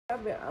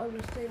I've been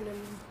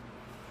understanding.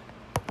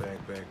 Back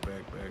at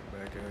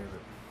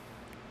it.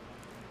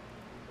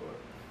 But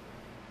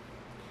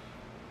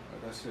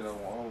like I said, I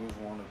always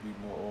want to be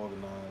more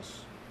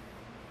organized.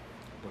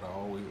 But I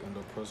always end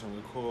up pressing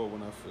record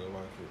when I feel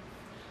like it.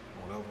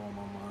 Whatever on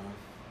my mind,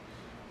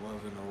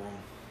 whatever in the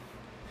room,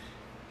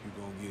 you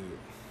gonna get it.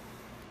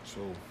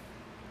 So,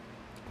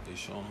 they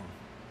Shauna.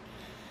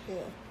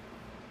 Yeah.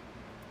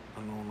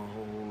 I know her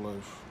whole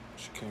life.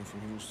 She came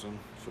from Houston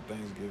for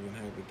Thanksgiving.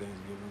 Happy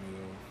Thanksgiving,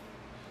 yo.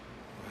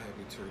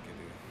 Happy Turkey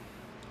Day.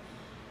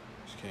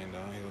 She came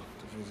down here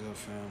to visit her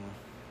family.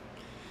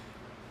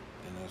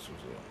 And that's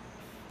what's up.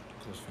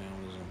 Because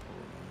family is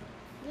important.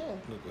 Yeah.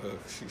 Look at her.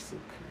 She's so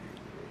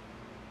crazy, bro.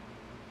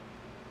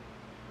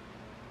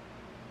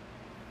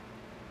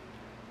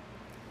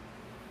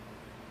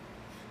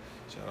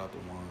 Shout out to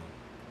one.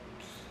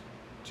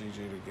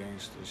 GJ the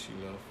gangster. She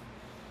left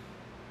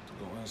to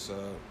go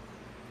inside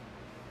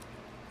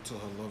to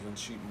her loving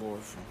cheap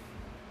boyfriend.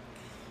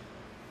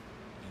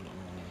 And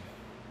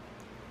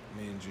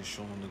me and just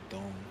showing the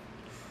dome,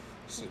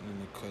 sitting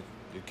in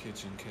the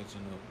kitchen,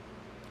 catching up,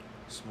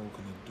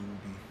 smoking a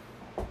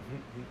doobie.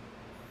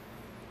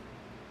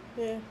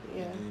 Yeah.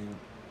 And then,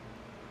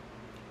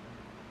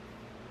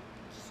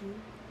 See?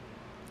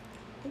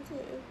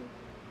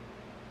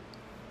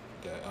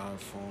 that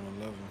iPhone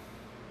 11.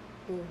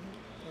 Mm-hmm.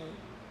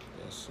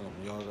 That's something.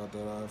 Y'all got that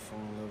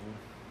iPhone 11?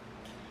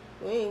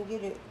 We ain't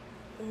get it.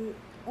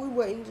 We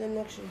waiting till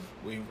next year.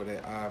 Waiting for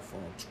that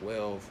iPhone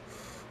 12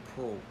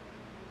 Pro.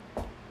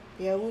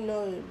 Yeah, we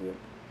know it.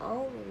 I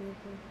don't really know.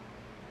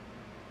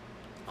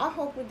 I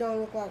hope it don't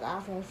look like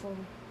iPhone 4.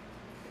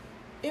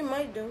 It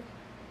might do.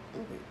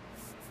 Okay.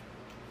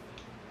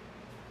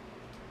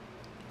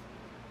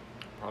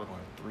 Probably gonna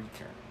have 3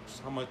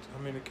 cameras. How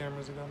many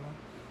cameras it got now?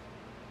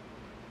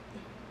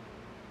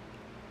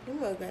 You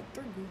might got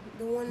 3.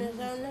 The one that's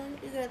out now,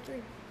 it got 3.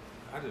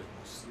 I just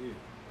want to see it.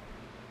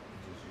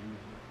 Just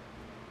use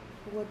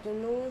it. What, the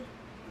new one?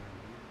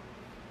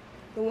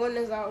 The one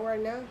that's out right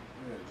now?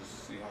 Yeah, just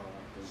to see how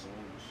the zoom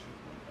and shit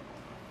went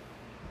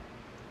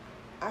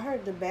I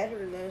heard the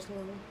battery lasts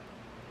long.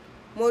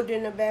 More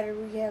than the battery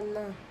we have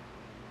now.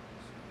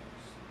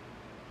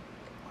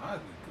 Mine'd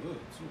be good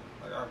too.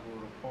 Like I go to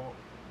the park.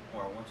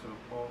 Well, I went to the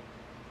park,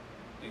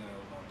 thinking it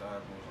was gonna die,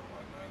 but it was on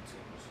like 19%.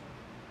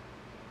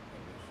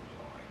 And this was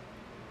on like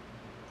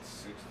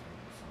 16%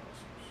 or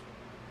some shit.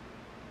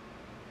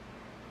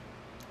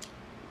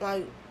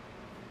 Like,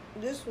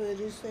 this would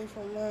just say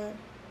from mine.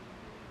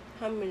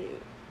 How many?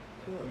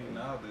 I mean,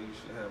 nowadays you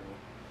should have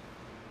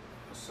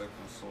a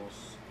second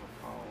source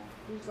of power.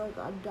 It's like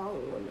I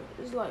don't want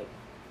to. It's like,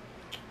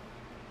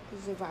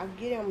 because if I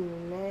get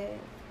them mad,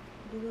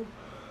 Cause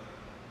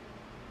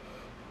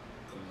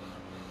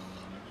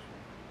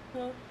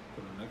huh?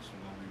 the next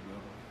one gonna be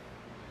better.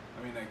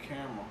 I mean, that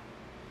camera,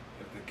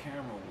 if the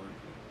camera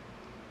worked,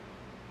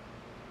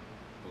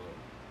 but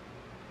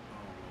I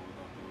don't know what we're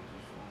gonna do with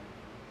this phone.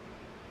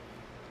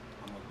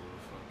 I'm gonna go to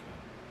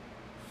fucking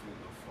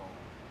flip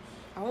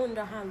phones. I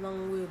wonder how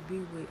long we'll be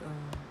with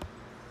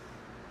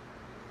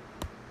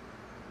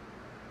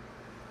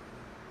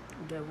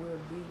that we'll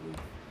be with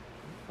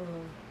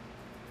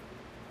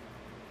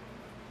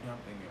Yeah, I'm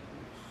thinking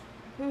boots.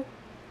 hmm?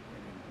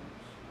 Thinking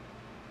boots.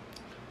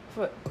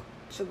 For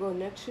to go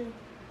next year. I'm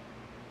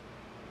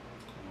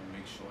gonna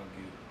make sure I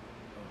get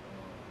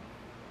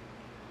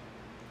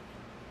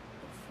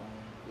a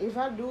phone. If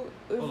I do,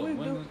 if Hold we on,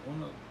 do when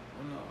the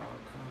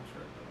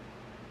contract up?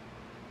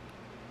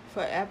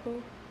 for Apple,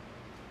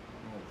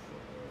 No,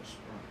 for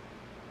Sprint.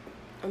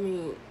 I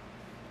mean,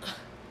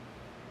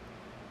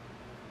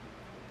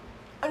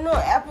 I know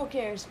Apple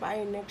can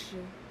expire next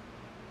year.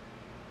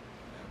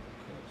 Apple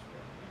Care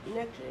Sprint.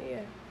 Next year,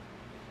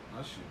 yeah.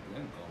 My shit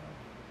been gone.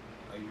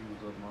 I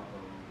used up my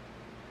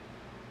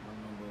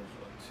number of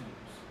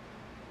attempts.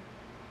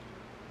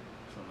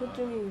 So What now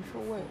do you I mean, get for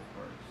full what?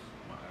 price,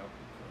 my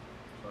Apple Care.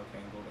 So I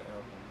can't go to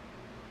Apple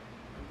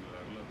and be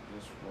like, look,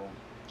 this wrong.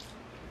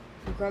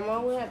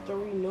 Grandma would have to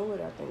renew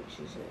it, I think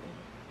she said.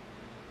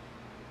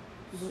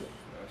 But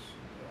That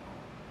shit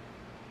gone.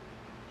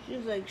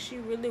 she's like, she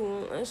really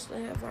want us to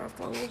have our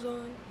phones on. You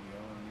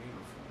don't need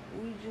a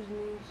phone. We just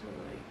need to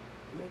like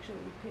make sure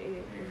we pay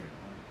it,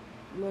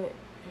 Yeah, but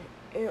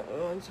and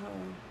on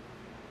time.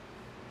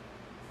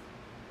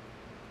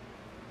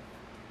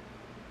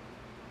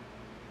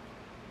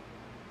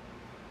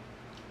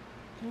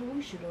 Man,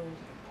 we should go into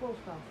the post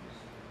office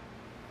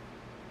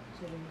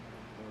today.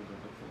 what was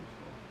at the post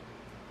office?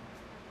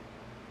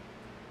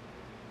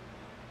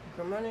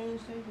 Grandma didn't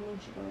say to me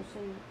she gonna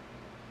send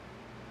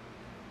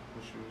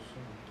What she was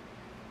saying?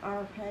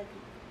 our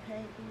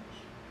package.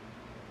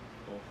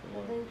 Oh, for I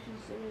what? think she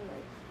said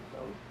like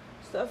some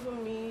stuff for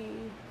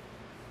me,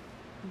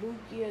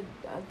 Buki,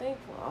 I think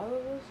for all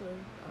of us, or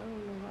I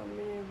don't know how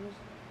many of us,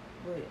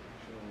 but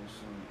She only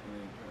sent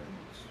any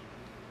package.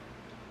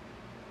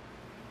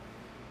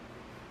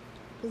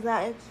 cause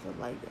I asked for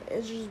like the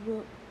Edges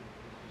book,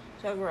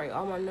 so I can write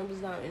all my numbers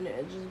down in the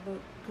Edges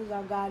book, cause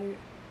I got it.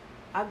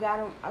 I got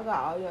them. I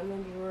got all your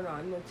numbers written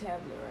on the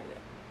tablet right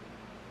now.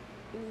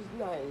 It's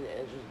not in the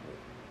edges, but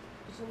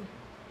it's in the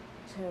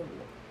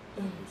tablet. I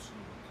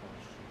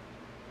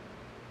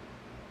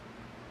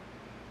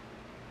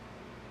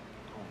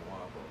don't know why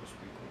I brought the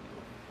speaker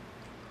though.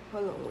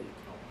 Hold on, wait.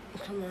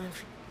 Come on.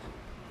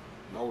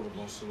 I would have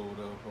gonna sit over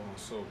there by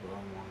myself, but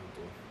I wanted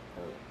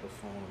the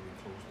phone to be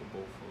close to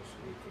both of us so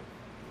we could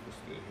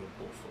still hear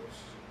both of us.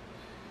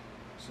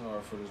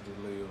 Sorry for this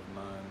delay of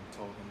 9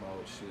 talking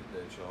about shit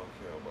that y'all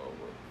care about,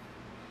 but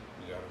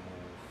we gotta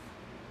move.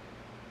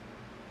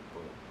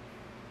 But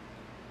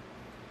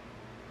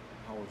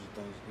how was your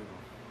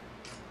Thanksgiving?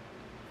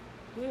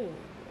 Yeah,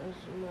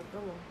 that's my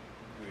grandma.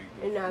 Very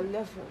good. And I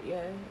left her,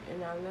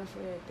 and I left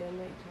her at that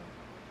nighttime.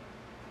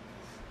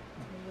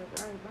 I was like,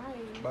 all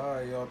right, bye.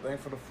 Bye, y'all.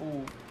 Thanks for the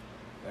food.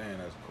 Damn,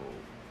 that's cool.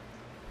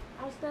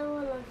 I stayed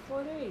with like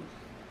 4 days.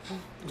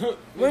 Nigga,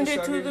 Monday, I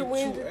gave Tuesday, you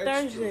Wednesday, 2 extra.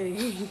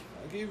 Thursday.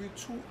 I gave you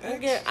 2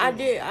 extra. I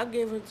did. I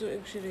gave her 2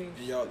 extra days.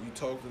 And y'all, you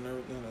talked and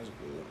everything. That's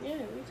good.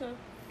 Yeah, we talked.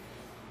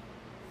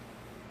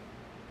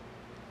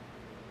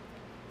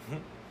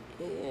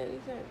 Yeah, we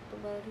talked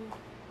about it.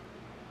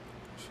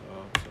 Shout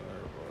out to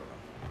everybody.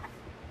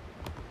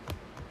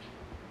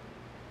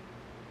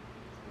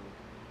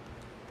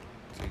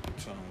 Take your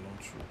time,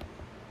 don't you?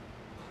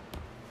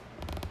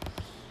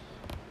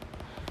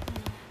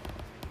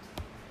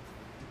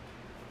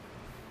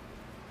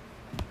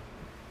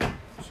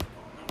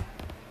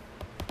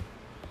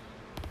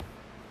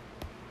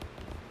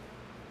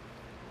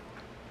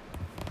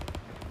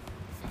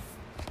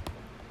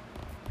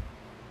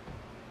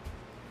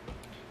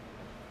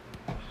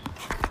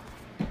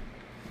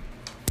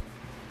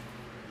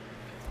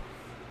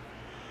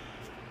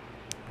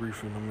 Brief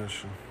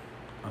intermission.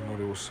 I know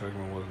this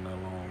segment wasn't that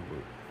long,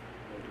 but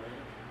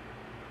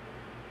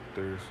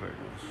 30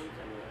 seconds.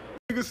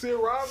 Nigga said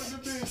robbing the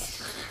bitch.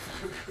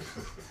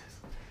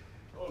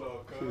 Hold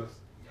on, cuz.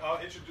 I'll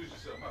introduce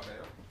yourself, my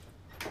bad.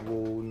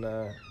 Whoa,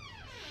 nah.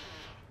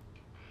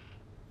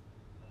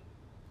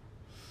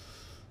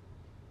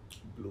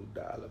 Blue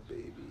Dollar,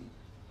 baby.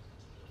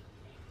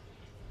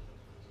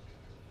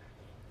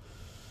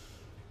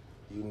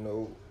 You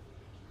know,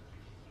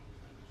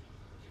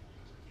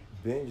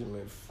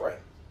 Benjamin Frank.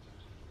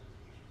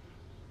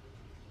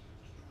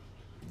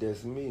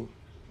 That's me,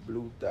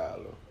 Blue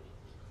Dollar.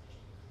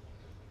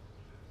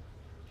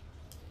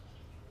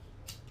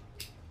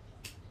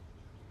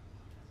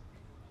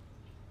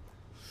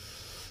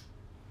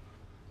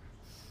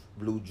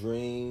 Blue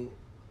Dream.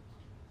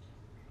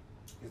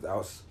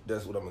 That's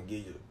what I'm gonna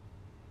give you.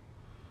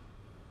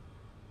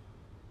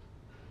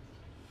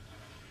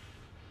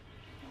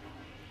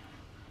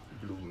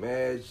 Blue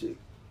Magic.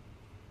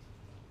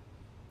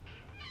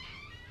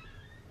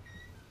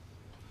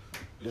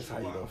 That's how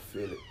you gonna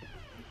feel it.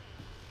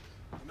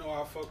 You know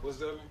how I fuck with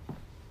Devin?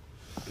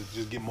 To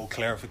just get more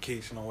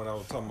clarification on what I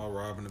was talking about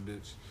robbing a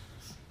bitch.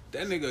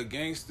 That nigga a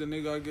gangster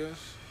nigga, I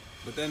guess.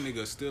 But that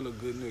nigga still a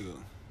good nigga.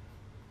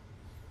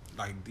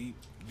 Like deep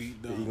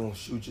down. He gonna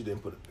shoot you, then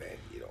put a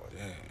band-aid on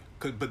it.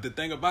 Yeah. But the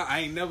thing about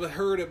I ain't never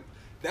heard it.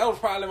 That was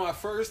probably my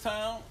first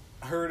time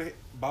I heard it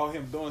about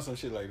him doing some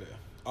shit like that.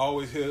 I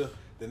always hear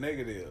the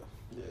negative.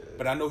 Yeah.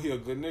 But I know he a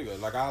good nigga.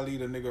 Like I'll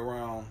lead a nigga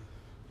around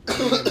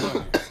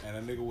money, and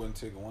a nigga wouldn't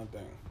take one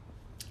thing.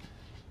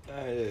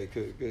 Yeah,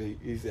 cause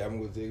he said I'm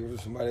gonna take it from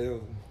somebody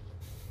else.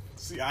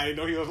 See, I didn't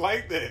know he was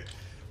like that.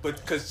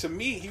 But cause to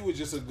me, he was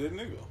just a good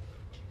nigga.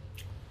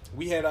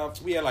 We had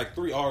like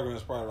 3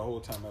 arguments probably the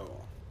whole time ever.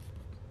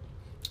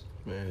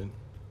 Man,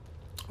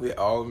 we had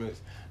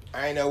arguments.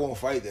 I ain't never want to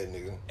fight that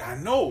nigga. I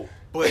know,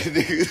 but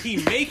he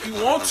make you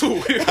want to.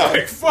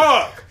 Like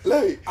fuck.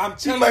 Like I'm he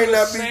telling might you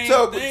not the be same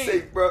tough, but thing.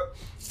 say, bro,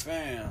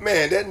 Fam.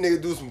 man, that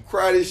nigga do some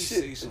crowded He shit.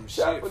 say some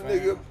Chop shit, a fam.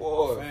 nigga,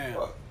 boy. Fam.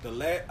 Fuck.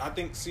 I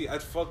think, I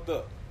fucked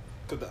up.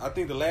 Cause I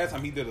think the last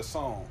time he did a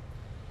song,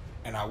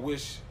 and I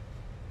wish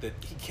that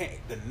he can't.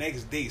 The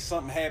next day,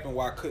 something happened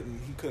where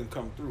he couldn't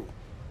come through,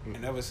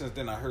 and ever since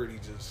then I heard he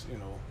just,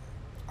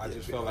 I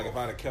just felt like if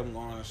I'd have kept him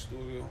on in the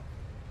studio,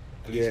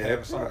 at least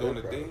having something during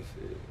the day.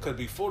 Cause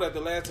before that, the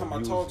last time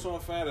I talked to him,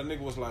 fam, the nigga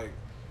was like,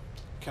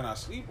 "Can I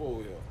sleep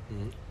over here?"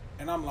 Mm-hmm.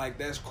 And I'm like,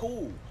 "That's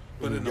cool."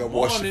 But in the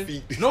morning,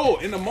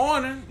 in the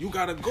morning, you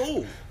gotta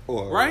go,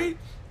 right?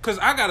 Cause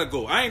I gotta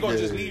go. I ain't gonna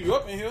just leave you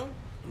up in here.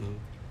 Mm-hmm.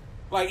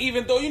 Like,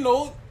 even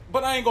though,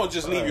 but I ain't gonna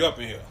just leave you up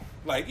in here.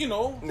 Like,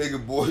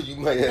 Nigga, boy, you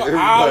might have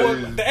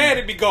everybody. The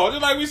attic be gone,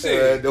 just like we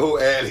said. The whole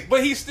attic.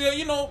 But he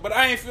still, but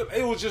I ain't feel,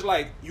 it was just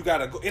like, you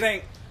gotta go. It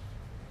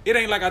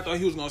ain't like I thought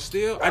he was gonna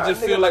steal. I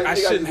just feel like I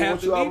shouldn't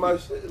have to leave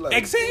you. Like,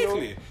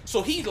 exactly.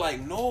 So he's like,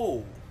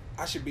 no,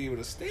 I should be able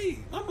to stay.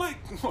 I'm like,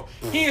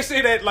 he didn't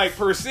say that like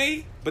per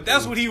se, but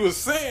that's what he was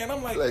saying.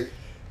 I'm like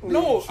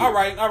no, all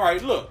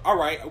right, look, all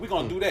right, we're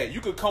gonna do that.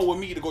 You could come with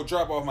me to go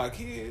drop off my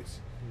kids,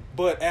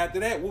 but after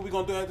that, what we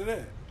gonna do after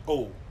that?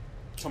 Oh,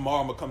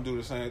 tomorrow I'm gonna come do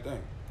the same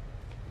thing.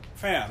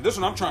 Fam, this is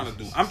what I'm trying to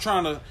do. I'm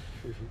trying to,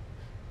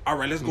 all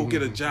right, let's go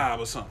get a job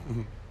or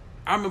something.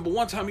 I remember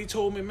one time he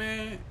told me,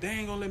 man, they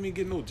ain't gonna let me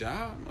get no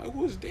job. I'm like,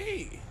 who's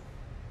they?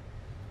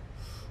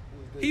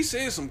 He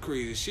said some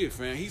crazy shit,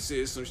 fam. He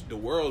said some the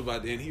world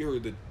about that, and he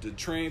heard the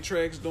train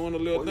tracks doing a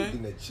little thing. You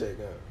getting that check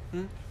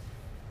out?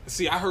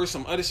 See, I heard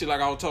some other shit,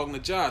 like I was talking to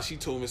Josh. He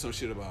told me some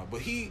shit about it.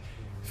 But he,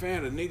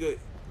 fam, the nigga,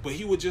 but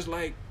he was just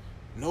like,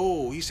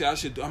 no. He said, I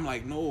should, I'm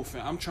like, no,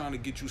 fam, I'm trying to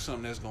get you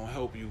something that's going to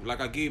help you. Like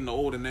I gave him the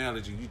old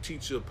analogy. You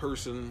teach a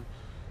person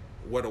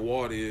what the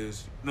water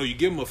is. No, you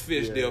give them a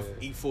fish, they'll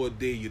eat for a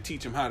day. You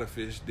teach them how to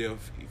fish, they'll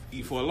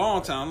eat for a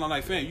long time. I'm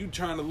like, fam, you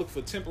trying to look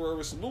for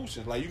temporary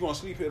solutions. Like, you going to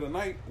sleep here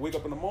tonight, wake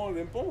up in the morning,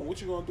 and boom, what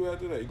you going to do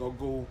after that? You going to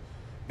go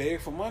beg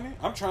for money?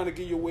 I'm trying to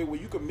get you a way where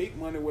you can make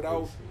money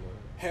without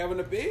having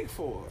to beg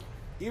for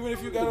it. Even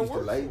if you got to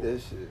work. I used to like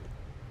that shit.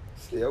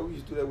 See, I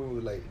used to do that when we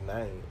were like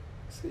 9.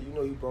 See, you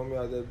know, he brought me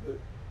out that bit.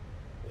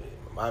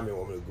 My mom didn't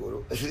want me to go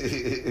though.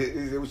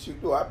 He said, what you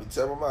do? I be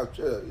telling my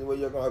child, where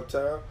you going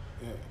uptown?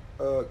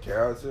 Yeah.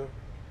 Carrollton.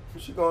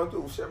 What you gonna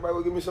do? Somebody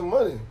will give me some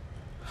money.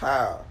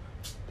 How?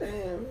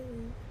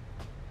 Damn.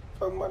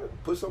 Fuck money.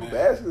 Put some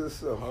baskets or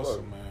something.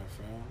 Hustle, man,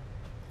 fam.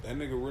 That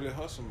nigga really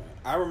hustle, man.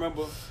 I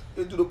remember.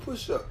 He do the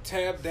push-up.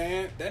 Tab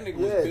Dan. That nigga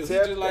was built. He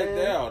just like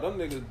Dow. Them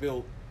niggas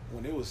built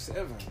when they was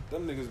 7.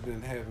 Them niggas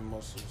been having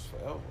muscles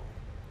forever.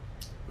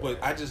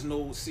 But I just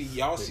know, see,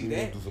 y'all see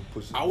that?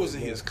 I was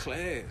in his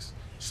class,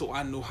 so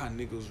I know how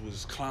niggas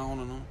was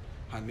clowning him,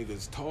 how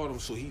niggas taught him,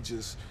 so he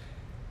just,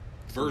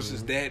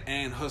 versus that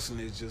and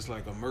hustling is just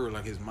like a murder,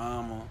 like his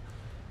mama.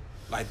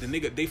 Like the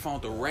nigga, they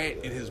found the rat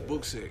in his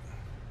book sack.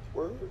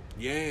 Word?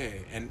 Yeah,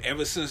 and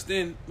ever since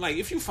then, like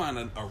if you find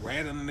a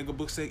rat in a nigga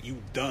book sack, you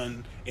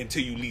done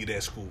until you leave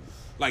that school.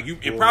 Like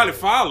it probably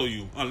follow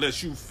you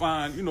unless you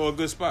find, a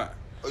good spot.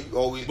 You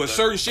always but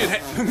certain shit,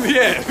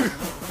 yeah.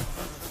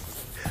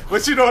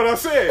 But you know what I'm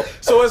saying?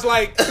 So it's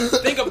like,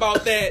 think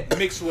about that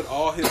mixed with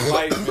all his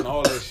life and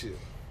all that shit.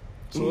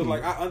 So it's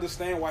like, I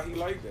understand why he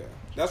like that.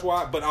 That's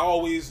why, but I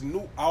always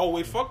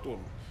fucked with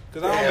him.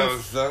 Cause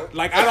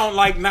I don't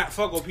like not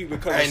fuck with people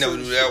because I ain't never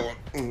do that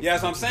one. Yeah,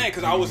 that's what I'm saying,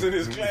 cause I was in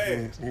his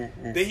class.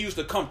 Then he used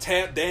to come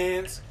tap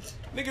dance.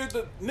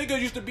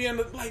 Nigga used to be in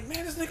the, like,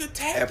 man, this nigga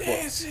tap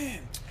dancing.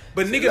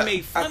 But nigga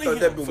made fun of him. I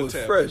thought that bitch was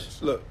fresh.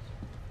 Dance. Look.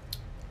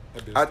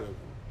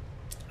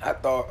 I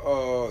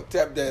thought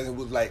tap dancing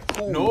was like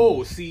cool.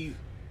 No, see,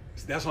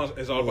 it's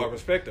all about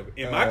perspective.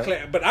 In my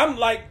class, but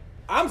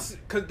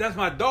cause that's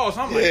my dog.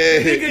 So I'm like,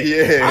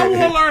 nigga, I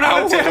want to learn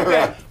how to tap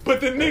dance.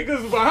 But the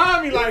niggas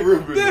behind me like,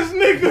 this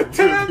nigga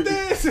tap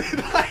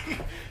dancing. Like,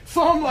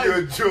 so I'm like, you're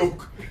a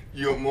joke.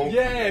 You're a monkey.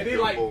 Yeah, they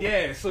like,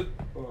 yeah. So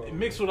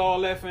mixed with all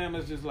that, fam,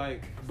 is just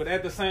like. But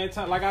at the same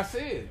time, like I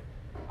said,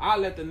 I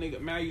let the nigga.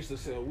 Man, I used to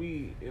sell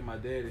weed in my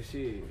daddy's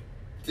shed.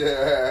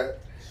 Yeah.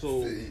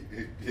 So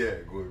yeah,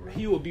 go ahead.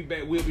 He would be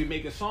back. We'll be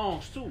making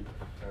songs too.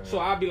 So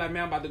I'll be like,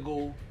 man, I'm about to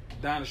go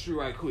down the street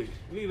right quick.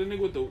 Leave the nigga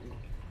with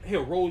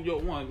he'll roll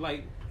your one.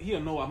 Like he'll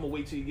know I'm gonna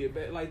wait till you get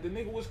back. Like the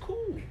nigga was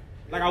cool.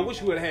 Like I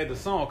wish we would have had the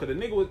song, cause the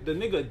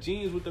nigga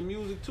jeans with the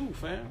music too,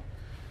 fam.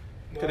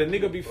 Cause the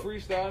nigga be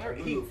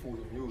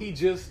freestyling. He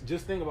just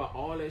think about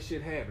all that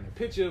shit happening.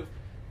 Picture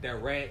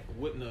that rat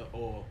wouldn't have,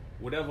 or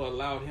whatever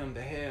allowed him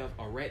to have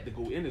a rat to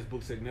go in his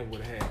book sack never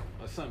would have had,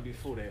 or something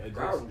before that.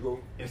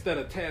 Instead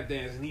of tap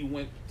dancing, he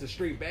went to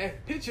straight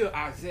back. Picture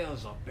Isaiah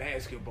as a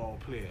basketball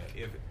player.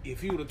 If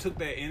he would have took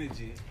that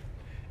energy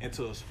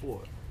into a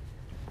sport.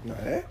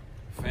 Nah.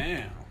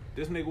 Fam,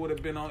 this nigga would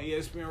have been on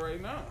ESPN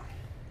right now.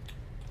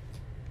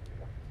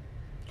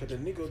 Cause the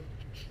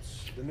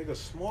nigga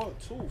smart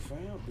too,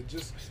 fam. But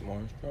just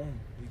smart, strong.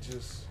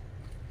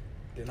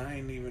 Then I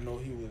didn't even know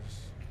he was,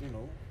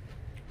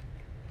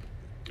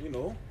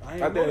 I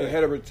thought it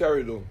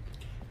hereditary though.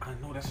 I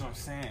know, that's what I'm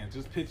saying.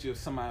 Just picture if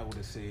somebody would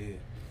have said,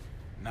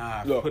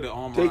 nah, look, put an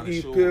arm take around his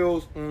these shoulder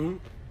pills,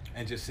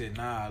 and just said,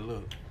 nah,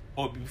 look.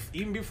 Or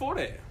even before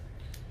that.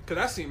 Cause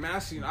I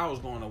was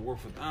going to work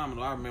for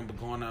Domino. I remember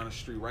going down the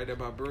street right there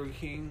by Burger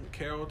King,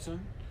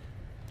 Carrollton.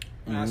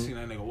 And I seen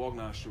that nigga walking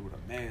down the street with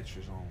a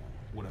mattress on,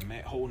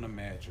 holding a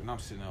mattress, and I'm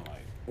sitting there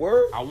like,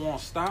 word? I won't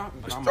stop.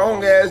 But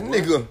strong ass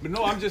nigga. But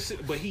no, I'm just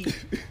sitting. But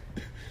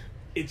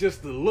it's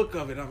just the look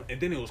of it. And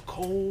then it was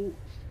cold,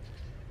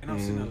 and I'm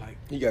sitting there like,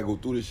 he gotta go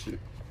through this shit.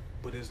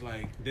 But it's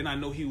like, then I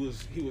know he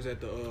was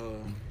at the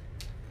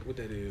what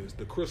that is,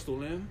 the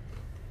Crystal Inn.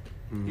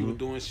 He was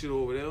doing shit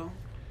over there.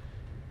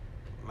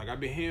 Like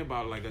I've been hearing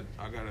about, like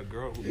I got a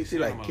girl who tastes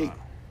like cake.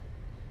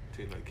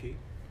 Tastes like cake.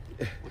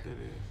 What that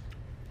is?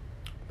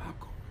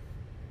 Popcorn.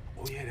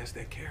 Oh yeah, that's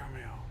that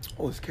caramel.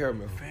 Oh, it's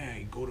caramel. Fam,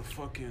 you go to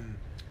fucking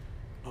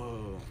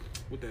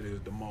what that is?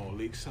 The mall,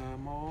 Lakeside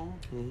Mall.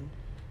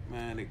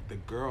 Man,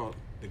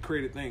 the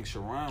creative thing,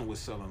 Sharon was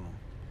selling them,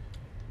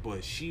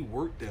 but she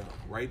worked there,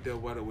 right there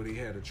where they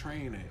had a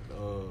train at.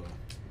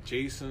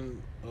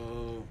 Jason,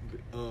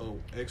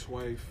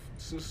 ex-wife,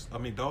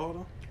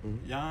 daughter,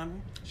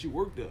 Yanni, she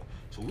worked there.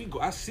 So we go.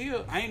 I see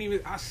her.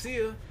 I see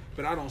her,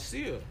 but I don't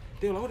see her.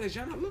 They were like, oh, that's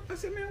Yanni. Look, I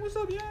said, man, what's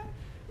up, Yanni?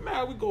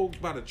 Man, we go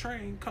by the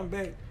train, come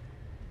back.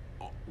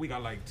 We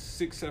got like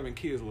 6-7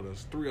 kids with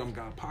us. 3 of them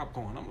got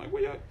popcorn. I'm like,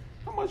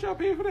 how much y'all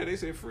paying for that? They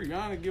said free.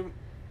 Yanni giving.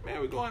 Man,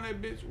 we go in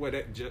that bitch. Well,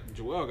 that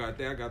Joel got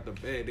that. I got the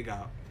bag. They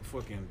got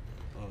fucking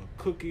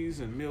cookies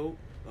and milk.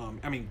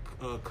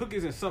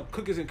 Cookies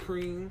and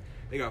cream.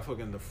 They got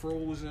fucking the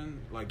frozen,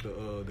 like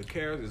the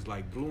carrots is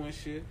like blue and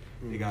shit.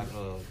 They got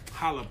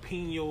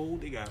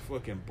jalapeno. They got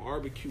fucking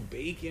barbecue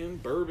bacon,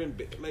 bourbon.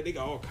 Like they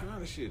got all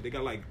kind of shit. They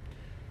got like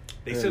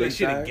they sell that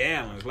shit in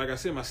gallons. Like I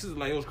said, my sister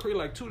like it was crazy.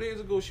 Like 2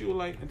 days ago, she was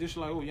like, and then she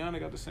like, oh, Yana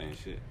got the same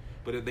shit.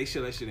 But they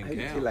sell that shit in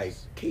gallons. Like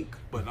cake.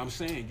 But I'm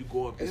saying you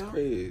go up there,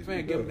 crazy.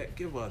 Man, give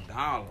her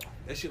 $1.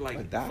 That shit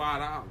like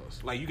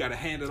 $5. Like you gotta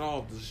hand it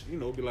off.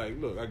 To, be like,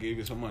 look, I gave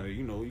you some money.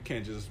 You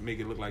can't just make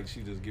it look like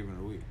she just giving it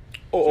away.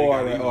 All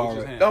right.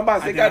 I'm about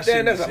to say,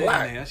 goddamn, that's a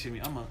lot. That shit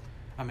me.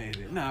 I'm at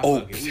it. Nah,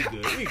 fuck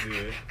it. We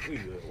good.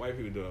 White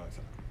people do it all the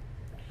time.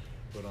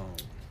 But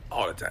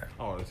all the time.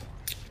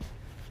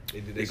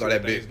 They call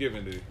that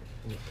Thanksgiving Day.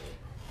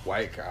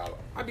 White collar.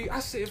 I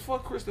said,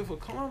 fuck Christopher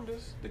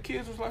Columbus. The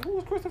kids was like, who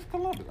was Christopher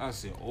Columbus? I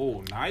said,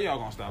 oh, now y'all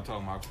gonna stop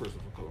talking about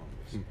Christopher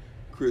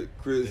Columbus.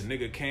 Chris. The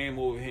nigga came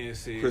over here and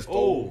said, Christo.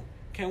 oh,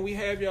 can we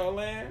have y'all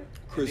land?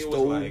 And it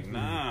was like,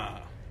 nah.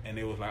 And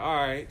it was like, all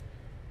right,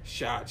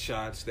 shot,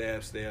 stab,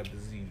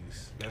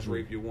 disease. That's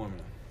rape your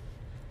woman.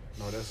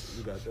 No,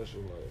 you got that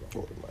shit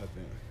lighter. I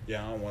think.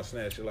 Yeah, I don't want to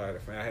snatch your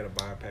lighter. I had to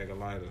buy a pack of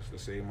lighters to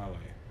save my life.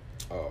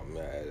 Oh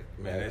man,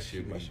 that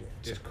shit,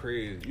 it's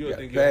crazy. You would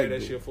think you had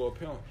that shit for a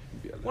pencil.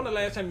 When the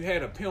last time you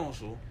had a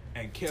pencil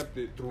and kept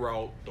it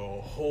throughout the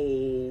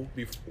whole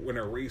when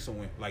a racer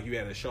went, like you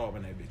had to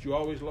sharpen that bitch? You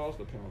always lost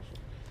the pencil.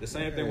 The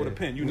same thing with a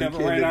pen. You never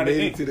ran out of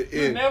ink.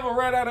 You never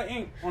ran out of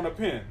ink on a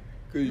pen.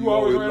 Cause you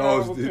always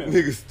lost it.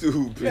 Nigga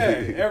stupid.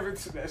 Yeah,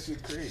 that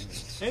shit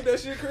crazy. Ain't that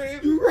shit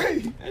crazy? You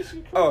right. That shit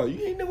crazy. Oh,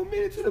 you ain't never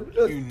made it to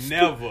the.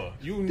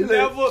 You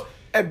never.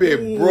 That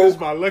bitch broke.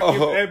 My lucky.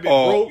 That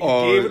bitch broke.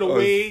 You gave it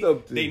away.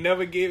 They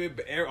never gave it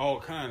back. All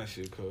kind of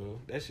shit, cuz.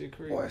 That shit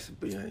crazy. Boy, that's a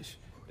bitch.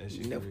 That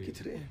shit you never crazy. get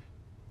to the end.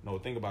 No,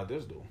 think about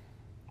this though.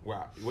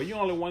 Well, you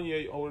only 1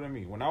 year older than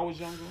me. When I was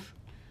younger,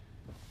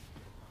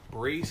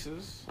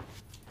 braces,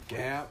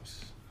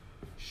 gaps,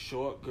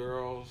 short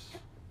girls,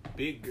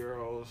 big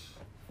girls,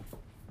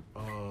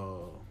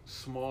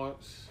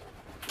 smarts.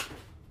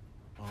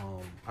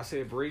 I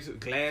said braces,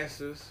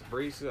 glasses,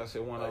 braces. I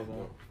said one of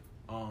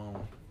them.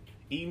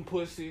 Eating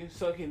pussy,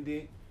 sucking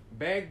dick.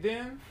 Back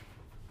then,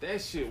 that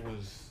shit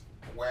was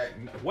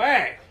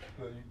whack.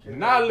 No,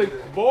 not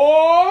look,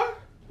 boy.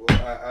 Boy,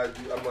 I'm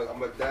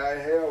gonna die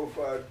in hell if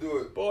I do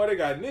it. Boy, they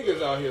got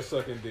niggas out here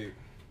sucking dick.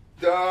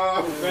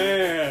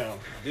 Damn.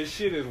 This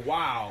shit is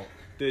wild.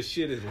 This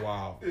shit is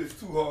wild. It's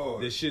too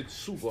hard. This shit's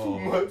super too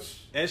hard.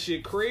 Much. That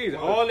shit crazy.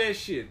 All that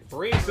shit.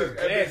 Braces,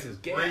 glasses,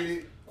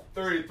 rated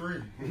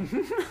 33.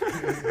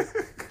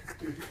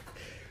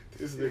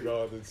 This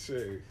nigga on the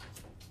shit.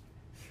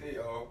 See,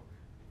 y'all.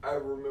 I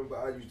remember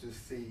I used to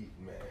see,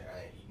 man, I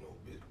ain't eat no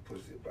bitch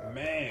pussy.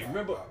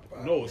 Remember?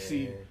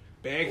 See,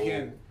 back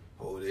in.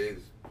 This.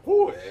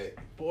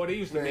 Boy, they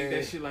used to make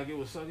that shit like it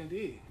was sucking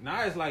dick.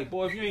 Now it's like,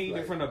 boy, if you ain't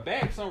eating from the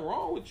back, something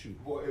wrong with you.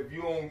 Boy, if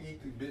you don't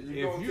eat the bitch,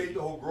 you don't take the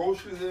whole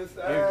groceries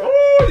inside.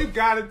 You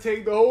gotta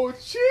take the whole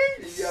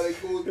cheeks. You gotta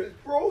go to the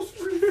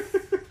groceries.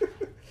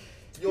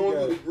 You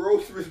don't do the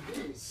groceries,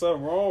 bitch.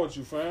 Something wrong with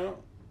you, fam.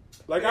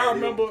 Like, I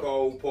remember.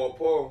 Called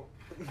Paw.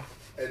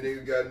 And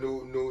nigga got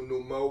no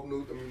mouth,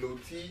 no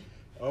teeth.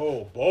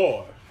 Oh,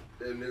 boy.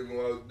 That nigga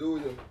gonna outdo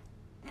him.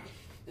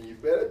 And you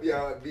better be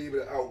able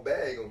to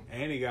outbag him.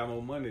 And he got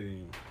more money than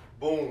you.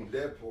 Boom,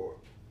 that part.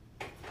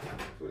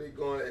 So they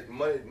going at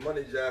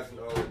Money Johnson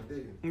all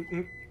day.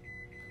 Mm-mm.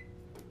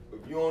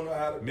 If you don't know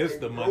how to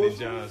Mr. Money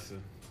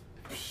Johnson.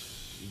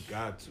 You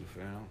got to,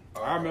 fam.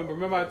 I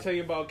remember I tell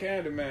you about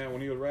Candyman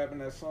when he was rapping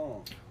that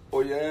song.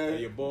 Oh, yeah? And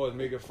your boy was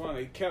making fun of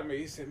it. He kept me.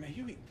 He said, man,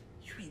 you eat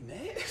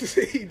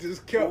nasty. He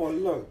just kept. Oh,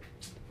 look.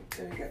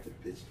 I got the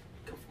bitch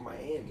come from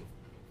Miami.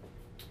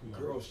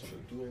 Girls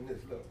doing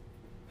this, look.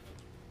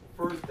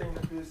 First thing the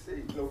bitch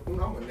say, look,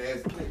 I'm a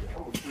nasty nigga.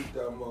 I'm a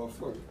freak-out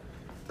motherfucker.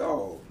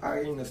 Dog, I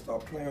ain't gonna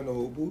start playing the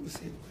whole booty.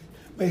 Say,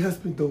 my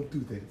husband don't do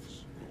that.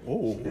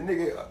 Oh. The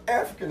nigga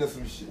African or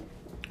some shit.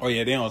 Oh,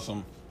 yeah, they on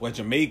some,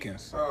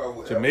 Jamaicans.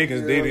 Well,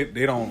 Jamaicans,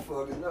 they don't,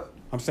 up.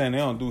 I'm saying they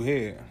don't do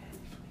head.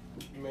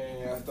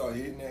 Man, I started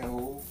hitting that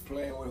hole,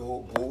 playing with the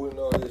whole bowl and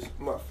all this.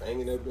 My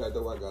finger and everything. I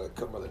thought I gotta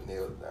cut my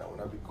nails down. When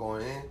I be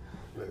going in,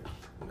 look,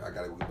 I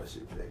gotta whip my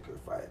shit back.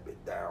 If I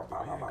bit down,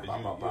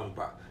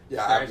 pop.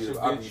 Yeah, I be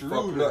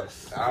fucking up.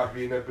 I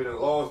be in that bit and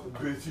lost the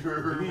bitch. You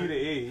heard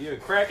me? You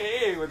crack an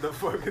egg with the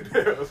fucking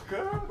nails, cuz.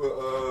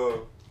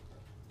 But,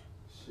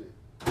 shit.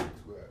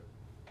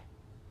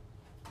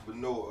 But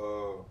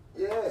no,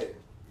 yeah.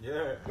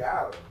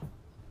 Got her.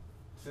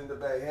 Send her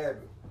back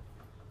happy.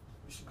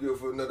 You should go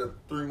for another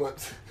 3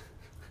 months.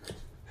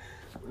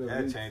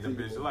 That changed a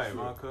bitch's life,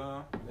 huh,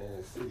 cuz?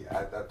 Man, see,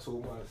 I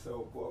told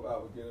myself, boy, I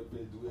would get up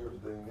there and do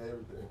everything.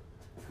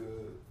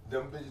 Because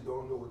them bitches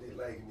don't know what they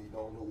like and they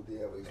don't know what they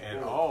ever experienced.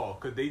 At all.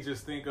 Because they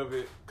just think of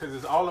it, because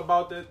it's all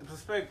about that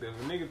perspective.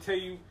 A nigga tell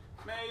you,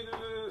 man,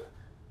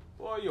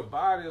 boy, your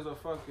body is a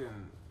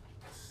fucking,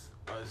 it's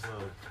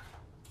a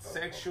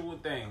sexual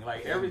thing.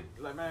 Like, man,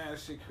 that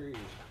shit crazy.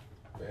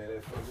 Man,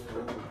 that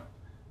fucking,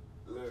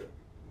 look,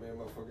 man,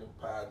 my fucking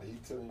partner, he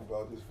telling me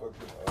about this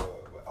fucking,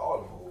 all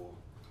them hoes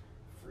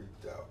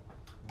freaked out.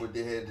 But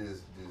they had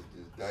this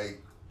dyke,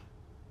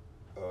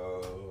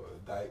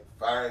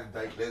 fine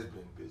dyke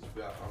lesbian bitch. I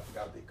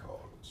forgot what they called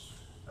her.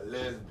 A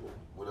lesbo,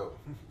 whatever.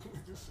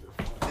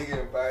 Nigga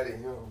invited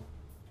him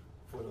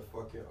for the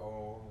fucking,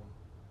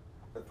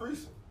 a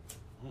threesome.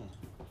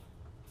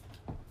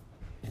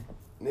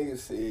 Nigga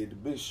said the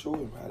bitch showed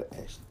him how to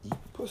actually eat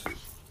pussy.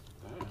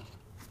 Damn.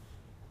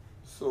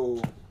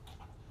 So,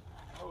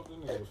 how old the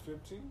nigga was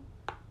 15?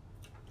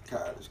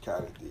 College.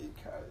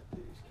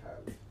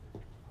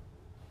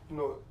 You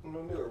know,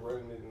 nigga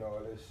running it and all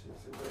that shit.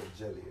 So that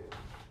jelly at.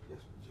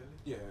 Yes, jelly?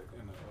 Yeah,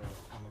 and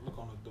look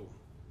on the door.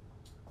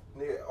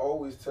 Nigga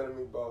always telling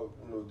me about,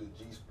 you know, the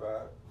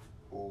G-spot,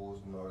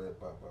 O's and all that,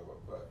 blah.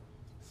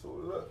 So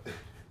look.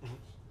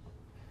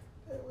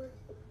 Hey, where is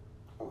it?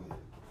 Oh, yeah.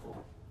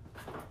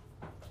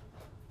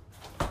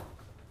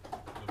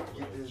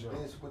 Get this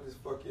bitch with this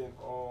fucking,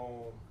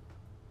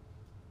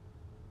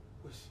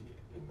 what shit?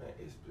 Hey, man,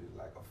 it's been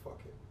like a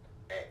fucking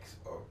X.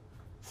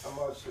 I'm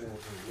out here in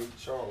Lake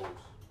Charles.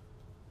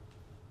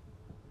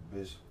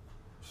 Bitch,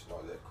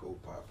 snort that cool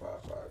pop.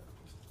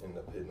 End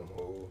up hitting them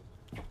hoes.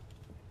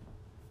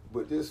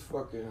 But this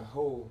fucking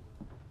hoe,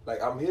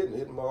 like I'm hitting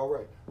them all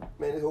right.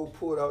 Man, this hoe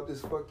pulled out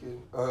this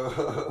fucking,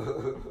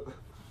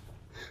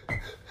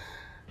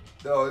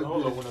 no,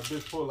 hold on, when a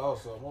bitch pull out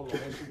something, hold on,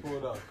 when she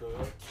pulled out,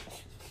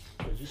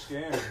 cause you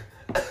scamming.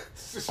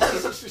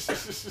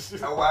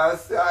 That's why I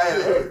said I had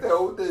to hit that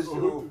whole thing.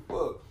 Oh,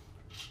 fuck.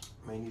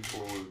 Man, these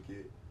boys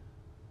get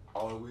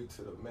all the way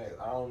to the max.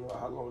 I don't know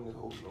how long this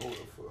whole been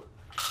holding for.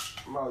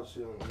 I'm out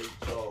here in Lake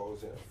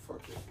Charles and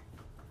fucking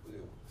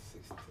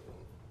 16,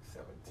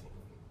 17,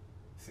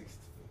 16.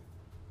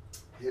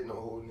 Hitting the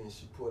whole and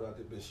she pulled out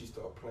the bitch. She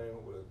started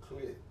playing with a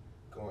clit.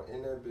 Going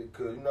in that bitch,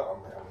 cause you know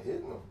I'm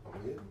hitting them.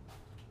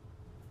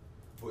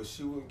 But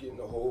she wasn't getting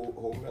the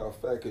whole mouth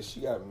fat cause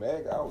she got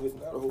mad. I was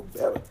hitting out the whole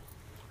belly.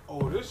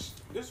 Oh,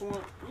 this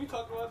one, we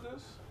talked about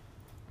this?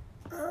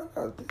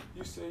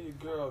 You said your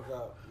girl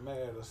got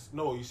mad.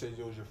 No, you said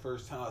it was your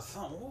first time or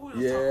something. What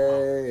were you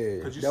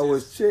talking about? That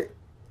was chick.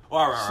 Oh,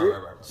 all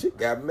right. She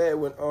got mad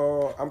when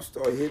I'm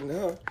started hitting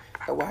her.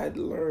 That's why I had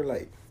to learn,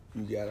 like,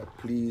 you gotta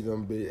please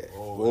them bitch.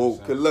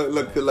 Cause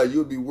look, cause like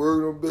you'll be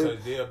worried them bitch.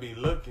 Cause they'll be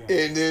looking.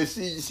 And then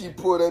she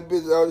pulled that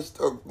bitch out and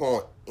started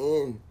going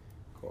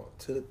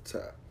to the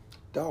top.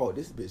 Dog,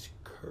 this bitch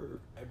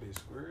curved. That bitch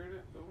squirted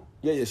it though?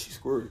 Yeah, she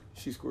squirted.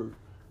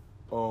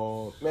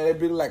 Man, that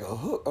bitch like a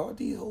hook. All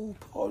these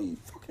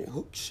fucking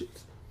hook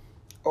shits.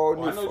 I know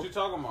what you're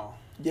talking about.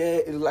 Yeah,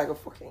 it's like a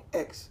fucking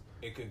X.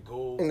 It could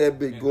go. And that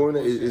bitch going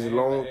there is a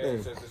long thing.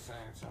 At the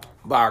same time.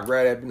 But I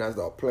grab that bitch and I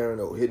start playing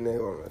it, hitting that.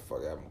 I'm like,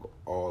 fuck it, I'm gonna go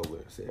all the way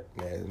and say,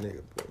 man, this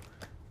nigga,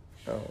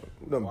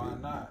 bro. Why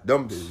not?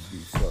 Them bitches be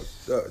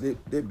fucked up.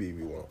 They be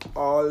want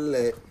all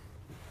that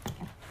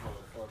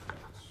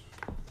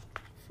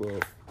for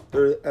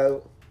 30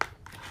 hour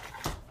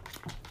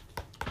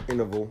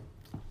interval.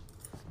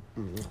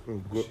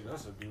 Shit,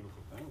 that's a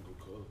beautiful thing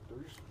because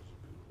threesome is a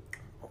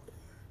beautiful thing.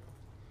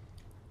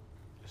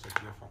 It's a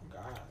gift from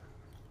God.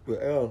 But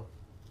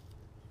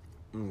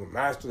I'm gonna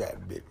master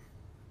that bit.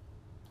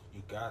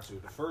 You got to.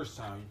 The first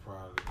time you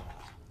probably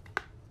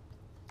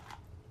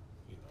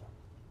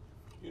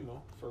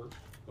gonna, first.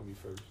 Gonna be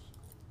first.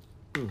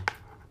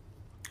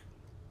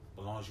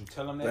 As long as you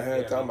tell them that. The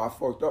last time I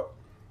fucked up.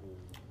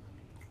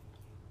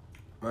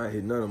 I ain't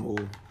hit none of them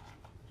hoes.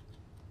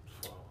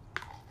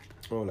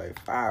 Oh, like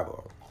 5 of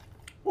them.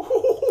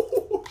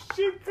 Ooh,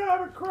 she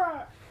gotta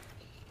cry.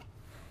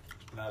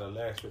 Now the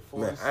last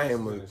 46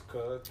 minutes,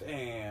 cuz.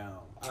 Damn.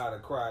 I'd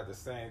have cried at the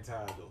same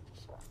time, though.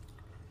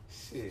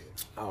 Shit.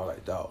 I was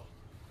like, dog.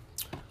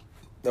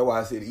 That's why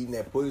I said eating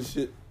that pussy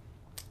shit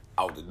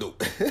out the door.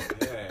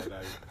 Yeah,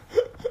 like,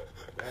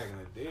 back in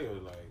the day, it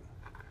was like,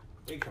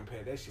 they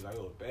compared that shit like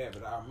it was bad,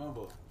 but I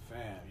remember,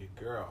 fam, your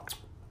girl.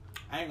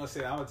 I ain't gonna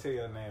say that. I'm gonna tell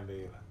you her name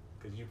later,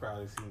 because you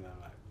probably seen her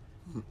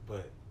like.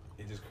 But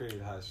it just crazy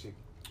how shit,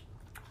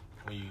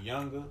 when you're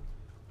younger,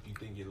 you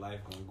think your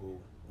life gonna go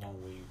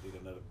one way, you think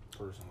another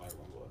person life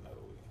gonna go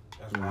another way.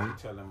 That's why I be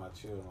telling my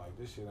children, like,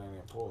 this shit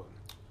ain't important.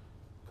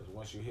 Because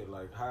once you hit,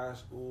 like, high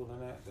school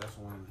and that's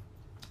when,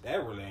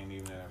 that really ain't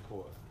even that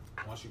important.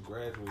 Once you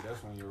graduate,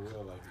 that's when your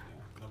real life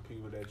begins. Them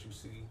people that you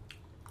see,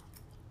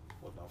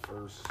 the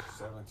first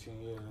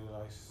 17 years, they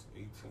like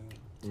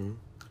 18,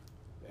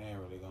 they ain't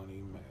really gonna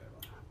even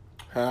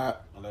matter.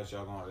 Unless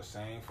y'all going to the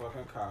same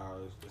fucking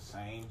college, the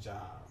same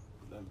job.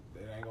 That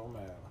ain't gonna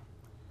matter.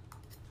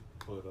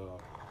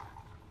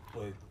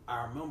 But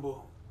I remember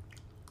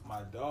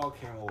my dog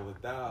came over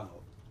with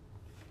Donald.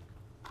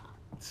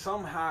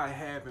 Somehow it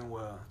happened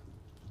where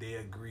they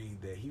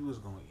agreed that he was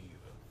gonna eat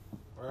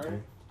her, right?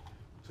 Okay.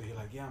 So he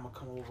like, yeah, I'm gonna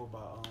come over by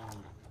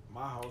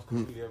my house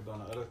because he lived on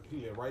the other. He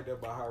lived right there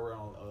by her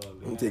on.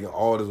 I'm taking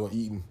orders on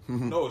eating.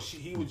 No,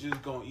 he was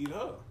just gonna eat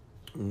her.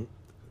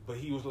 But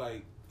he was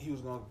like, he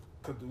was gonna.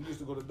 Cause we used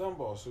to go to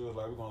Dunbar, so it was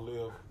like we're gonna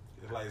live.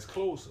 It's like it's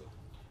closer,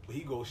 but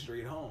he goes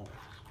straight home.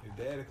 His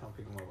daddy come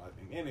pick him up, I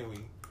think. Anyway,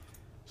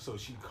 So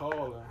she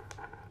called her.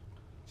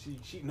 She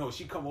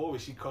come over.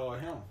 She called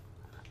him.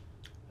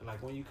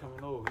 Like, when you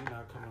coming over? He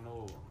not coming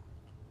over.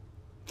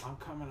 I'm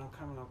coming.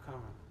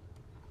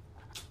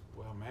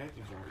 Well,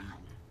 Matthew's gonna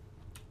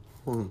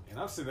eat me. And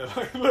I'm sitting there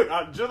like, look,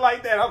 I'm just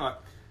like that. I'm like,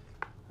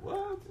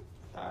 what?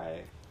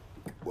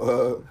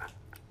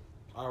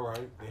 All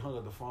right. They hung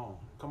up the phone.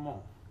 Come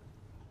on.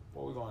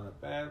 Before we go in the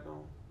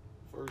bathroom,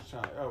 first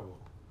time ever.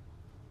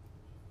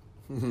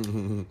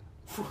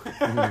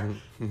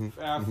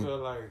 I feel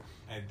like,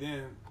 and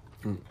then,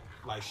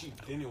 like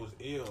then it was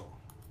ill.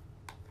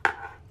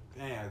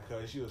 Damn,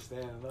 cuz she was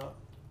standing up.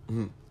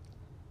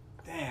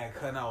 Damn,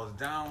 cuz I was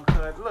down,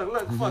 cuz.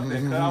 Look, fuck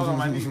that, cuz I was on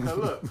my knees, cuz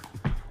look.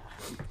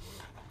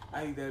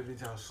 I ate that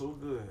bitch out so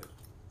good.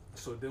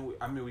 So then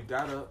I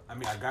got up. I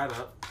got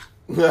up.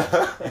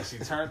 And she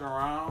turned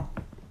around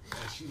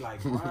and she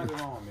like grinded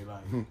on me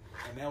like, and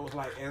that was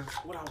like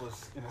what I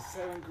was in the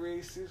 7th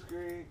grade, 6th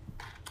grade.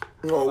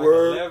 Oh, like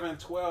word. 11,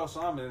 12,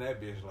 so I'm in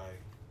that bitch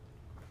like,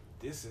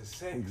 this is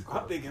sex.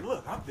 I'm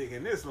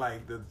thinking this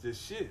like the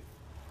shit.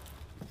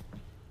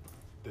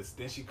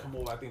 Then she come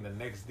over, I think the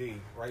next day,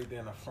 right there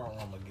in the front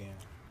room again.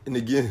 And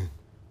again.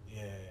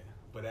 Yeah,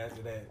 but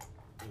after that,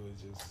 it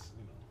was just,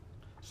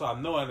 So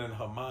I'm knowing in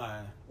her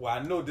mind, well,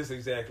 I know this is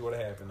exactly what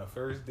happened. The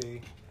first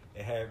day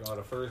it happened, or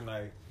the first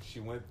night,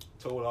 she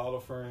told all her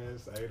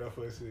friends, I ate her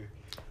pussy.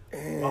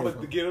 I'm going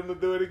to get him to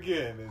do it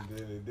again. And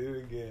then they did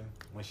it again.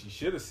 When she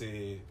should have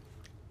said,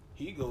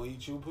 he gonna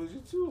eat your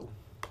pussy too.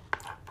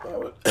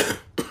 But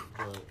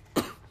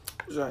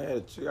I had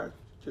a chick, I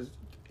just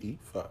eat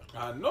fuck.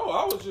 I know,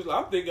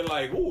 I'm thinking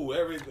like, ooh,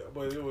 everything,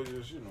 but it was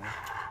just,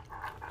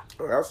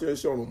 I see that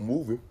shit on a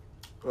movie.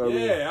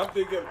 Yeah, I'm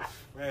thinking,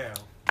 man.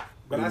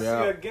 But I see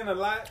her again a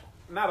lot.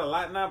 Not a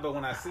lot now, but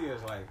when I see her,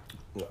 it's like,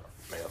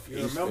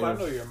 you remember? I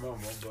know you remember,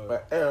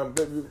 but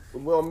baby,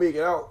 we don't make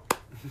it out.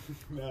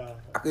 Nah.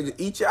 I could just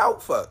eat you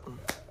out, fuck.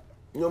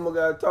 You know what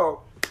I gotta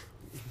talk.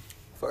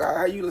 Fuck,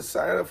 how you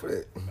sign up for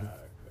that? Nah,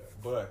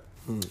 but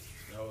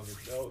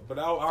but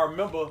I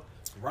remember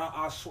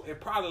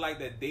it probably like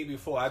that day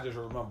before. I just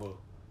remember.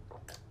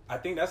 I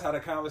think that's how the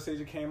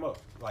conversation came up.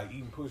 Like,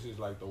 eating pussy is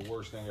like the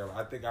worst thing ever.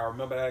 I think I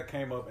remember that it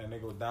came up and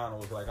nigga down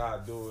and was like, I'll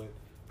do it,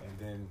 and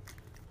then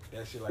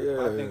that shit like.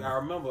 Yeah. I think I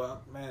remember,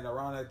 man,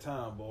 around that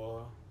time,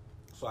 boy.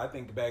 So I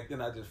think back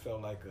then I just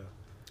felt like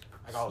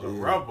I was a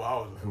rebel. I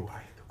was like,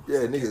 why?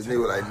 Yeah, niggas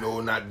were like,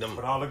 no, not them.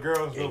 But all the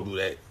girls do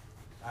that.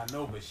 I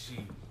know, but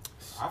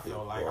I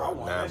felt like I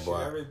wanted that shit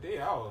every day.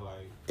 I was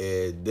like,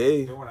 every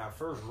day. Then when I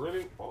first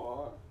really,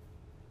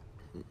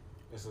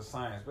 it's a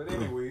science. But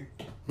anyway,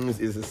 it's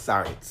a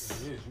science.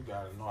 It is. You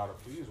gotta know how to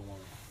please a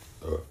woman.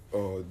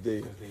 All day.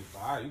 Because they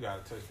body, you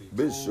gotta touch their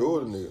bitch toes,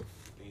 shoulder, nigga.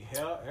 They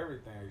hair,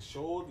 everything. They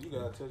shoulder, you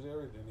gotta touch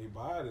everything. They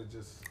body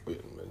just. Wait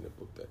a minute,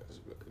 put that.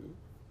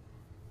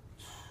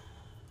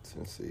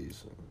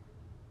 Sensation.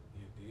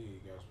 You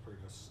did. Got pretty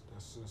that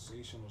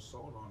sensational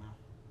salt on there.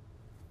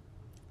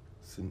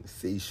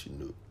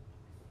 Sensational.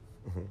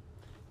 But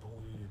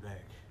we'll be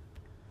back.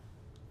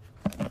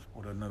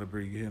 With another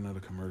break, here another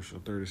commercial.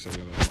 30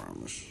 seconds, I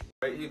promise.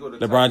 Right, here go the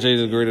LeBron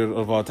James is the greatest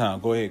of all time.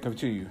 Go ahead, come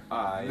to you.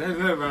 Alright.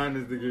 LeBron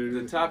is the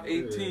greatest. The top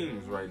 8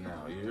 teams right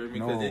now. You heard me?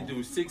 Because they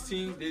do 6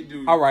 teams. They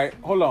do. All right,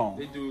 hold on.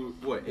 They do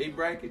what? 8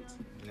 brackets?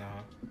 No.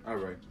 All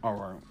right.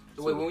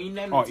 Wait, when you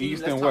name the team,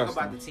 East let's and talk West.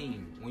 about the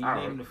team. When you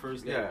name the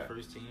first team.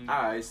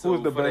 All right. So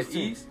who's the for best the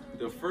team? East,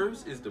 the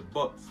first is the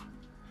Bucks.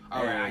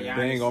 All right, Giannis,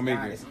 they ain't gonna make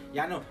it.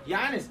 Y'all know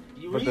Giannis.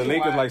 But the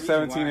Lakers like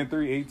 17-3,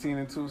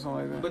 18-2, something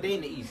like that. But they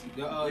in the East.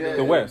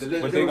 The West.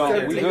 But they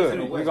gonna we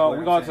good. We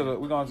going to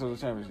the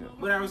championship.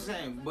 But I was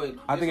saying, but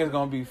I think it's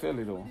gonna be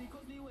Philly though.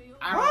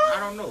 I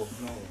don't know.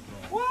 No.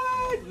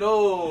 What?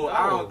 No,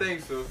 I don't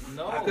think so.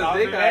 No. Because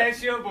they got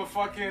last year, but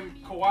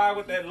fucking Kawhi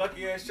with that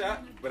lucky ass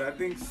shot. But I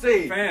think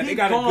they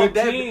got a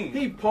good team.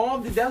 He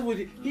palmed it. That's what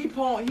he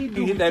palmed. He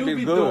hit that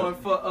bitch good.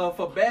 Doing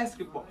for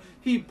basketball.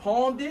 He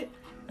palmed it.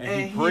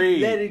 And he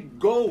prayed. Let it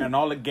go. And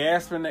all the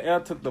gas in the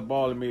air took the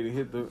ball and made it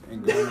hit and go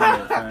in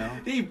there,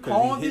 fam. He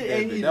palmed it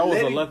and he that was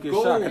let a it lucky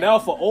go. shot. And that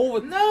was for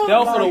over. No, that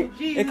was like,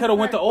 for it could have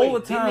went to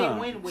overtime.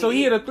 win, So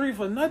he hit a 3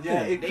 for nothing.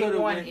 Yeah, it They could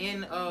have won went.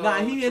 in. Nah,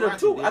 he hit a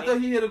 2. I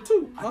thought he hit a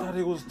 2. I thought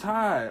it was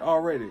tied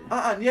already.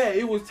 Yeah,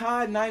 it was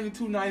tied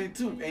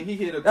 92-92, and he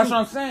hit a 2. That's what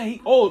I'm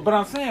saying. But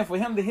I'm saying for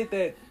him to hit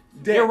that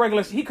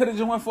irregular, he could have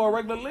just went for a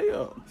regular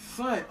layup.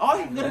 Son, all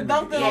he could have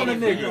dunked it on the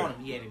nigga.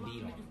 He had Embiid on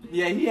him.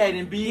 Yeah, he had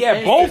Embiid. He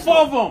had both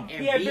of them.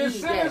 He had Ben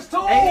Simmons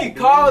too. And he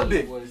called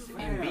it.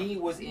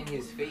 Embiid was in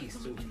his face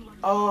too.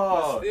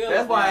 Oh, Still,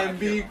 that's why LeBron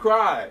Embiid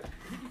cried.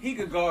 He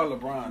could guard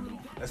LeBron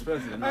though,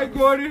 especially. I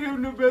guarded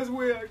him the best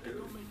way I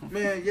could.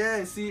 Man,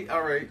 yeah. See,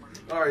 all right.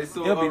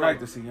 So It'll be all right. nice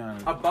to see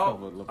Giannis.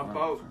 About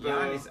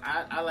Giannis,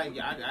 I like.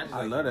 I just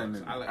I like love that Bucks.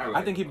 nigga. I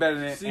I think he better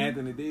than See?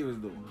 Anthony Davis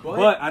though. But-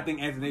 But I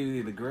think Anthony Davis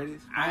is the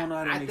greatest. I don't know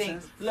how that makes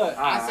think. sense. Look,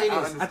 I say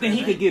this. I think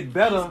he could get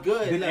better He's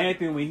good, than look.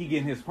 Anthony when he get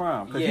in his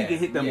prime. Because he Yeah, can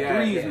hit them yeah,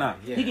 threes yeah, now.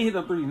 yeah. He can hit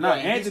them threes now. Right,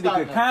 and he's Anthony could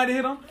starting kind of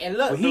hit them. And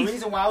look, but the he's-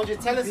 reason why I was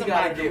just telling he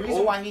somebody, gotta the get reason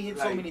old, why he hit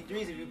so like- many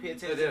threes, if you pay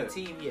attention Yeah. to the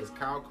team, he has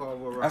Kyle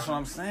Korver. That's what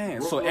I'm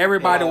saying. So Brooklyn,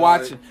 everybody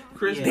watching,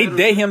 Chris Yeah. they Middleton.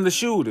 dare him to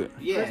shoot it. Yeah,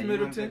 Chris you know what I'm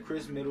Middleton. saying?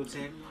 Chris Middleton.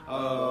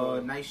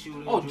 Nice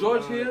shooting. Oh,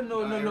 George Hill?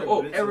 No.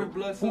 Oh, Eric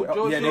Bledsoe. Who-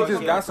 George yeah, they Hill.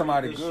 just got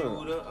somebody Good good.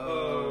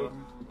 shooter.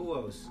 Who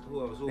else?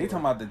 They talking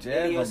about the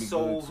Jazz Ilya gonna be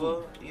good Sova.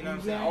 too. You know what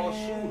I'm saying? All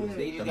shooters.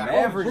 They just The got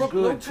Mavericks Brooke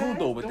good Lopez, too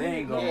though, but they don't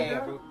ain't they?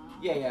 gonna.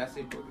 Yeah, I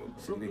say Brooklyn.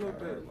 See, they got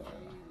everybody.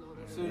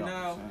 So Yeah,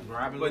 now, I'm saying.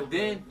 Robin but Lopez.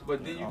 then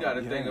you Oh, got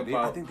to yeah, think I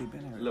about think they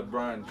been here.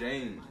 LeBron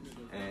James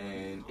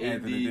and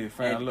Anthony AD, did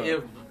fine and look.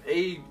 if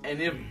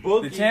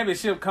Boogie, The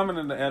championship coming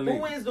into LA.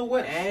 Who wins the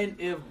West? and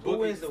if Who Boogie,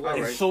 wins the West?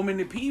 There's Alright. so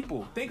many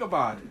people. Think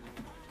about it.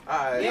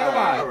 Alright,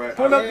 Yeah. alright.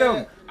 Pull up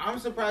them. I'm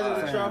surprised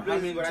at the How How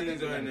Trailblazers, many but I teams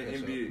think are in the they're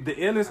gonna NBA? The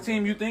illest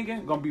team you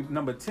thinking gonna be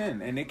number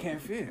 10, and they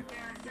can't fit.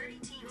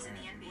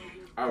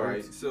 All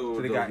right, so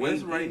So they the got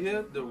West 8 right games.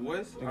 here, the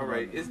West. All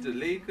right, it's the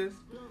Lakers,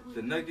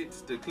 the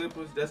Nuggets, the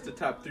Clippers. That's the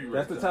top three.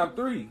 That's right the top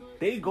 3.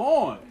 They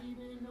gone.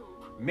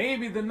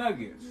 Maybe the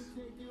Nuggets.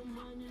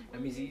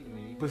 Let me see.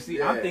 But see,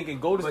 Yeah. I'm thinking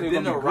Golden But State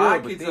then gonna the be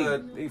Rockets good, are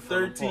but they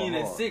falling 13 and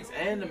apart 6,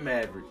 and the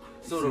Mavericks.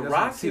 So hard. the See, that's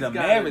Rockets see the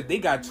got Mavericks, they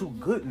got 2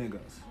 good niggas.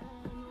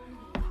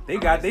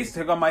 They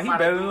still got my he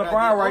better than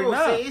LeBron right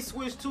now. Say it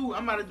switched too.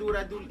 I'm about to do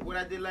what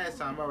I did last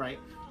time. All right.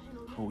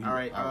 Who he- All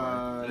right.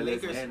 Let's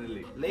Lakers. end the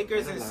league.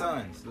 Lakers and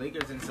Suns.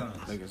 Lakers and Suns.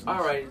 Lakers.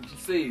 All right,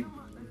 see,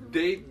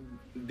 they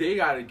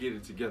got to get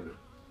it together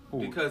Who?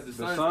 because the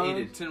Suns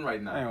Suns? 8-10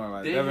 right now. I ain't worried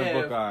about They Devin have-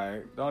 Booker, all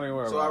right. Don't even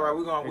worry So about all right, it.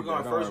 we're going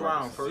Don't first worry about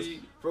round it. first.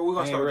 See, We're gonna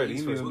Ain't start with ready. the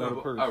East He need first. We're another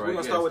gonna, person. All we're right,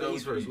 gonna start with the start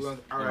East with first. the We're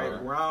East. gonna, all right, All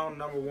right. round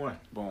number 1.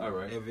 Boom. All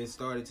right. If it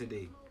started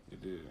today, You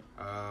did.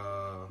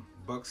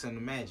 Bucks and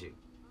the Magic.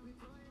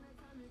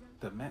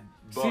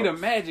 See, the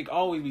Magic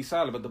always be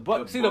solid, but the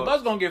Bucks. The See, the Bucks.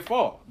 Bucks gonna get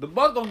far. The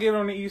Bucks gonna get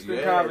on the Eastern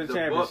Yeah, Conference the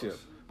Championship.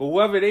 Bucks. But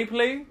whoever they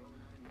play,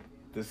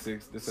 the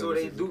So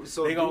they do.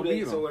 So they gonna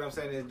beat So them. what I'm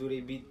saying is, do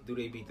they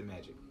beat the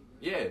Magic?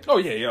 Yeah. Oh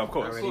yeah, of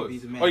course. Already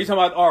beat the Oh, you Magic.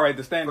 talking about all right?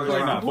 The standings First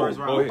right now. round, Boom, first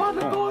go round. ahead. About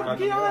to Boom. go Round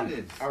to number one.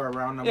 Giannis. All right,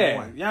 round number Yeah,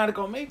 1. Giannis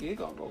gonna make it. He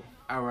gonna go.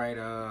 All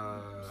right.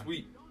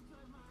 Sweet.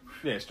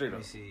 Yeah, straight Let up.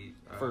 me see.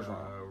 First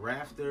round.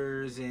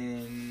 Raptors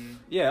and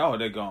Yeah. Oh,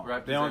 they're gone.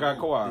 Raptors They don't got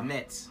and the Kawhi.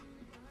 Nets.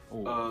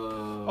 Ooh.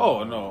 Oh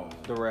Oh no,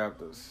 the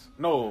Raptors.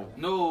 No.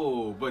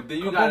 No, but then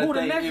you But gotta who the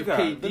think Nets if got?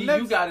 KD, The you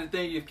Nets- gotta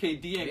think if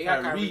KD and They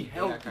got Kyrie Kyrie. They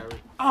healthy. got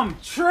Kyrie. I'm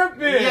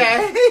tripping.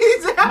 Yeah,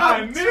 he's my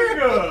out.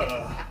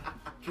 nigga.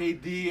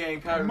 KD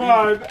and Kyrie.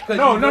 My, 'Cause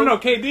no, you no, know- no.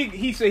 KD,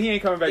 he said he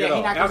ain't coming back Yeah, at he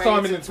all. not I coming saw back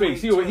him in the until tweets.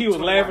 He was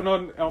 2021. laughing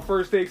on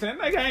first take saying,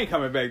 "Like I ain't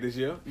coming back this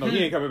year." No,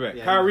 he ain't coming back.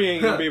 Yeah, Kyrie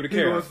ain't gonna be able to He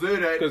carry. gonna say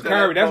that Because to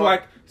Kyrie, that that's why.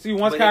 part. See,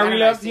 once But they got Kyrie a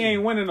left, nice he team.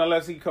 ain't winning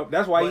unless he come.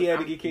 That's why he had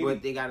to get KD.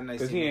 But they got a nice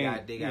 'Cause team. he They ain't-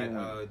 got he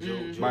Joe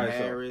ain't Joe by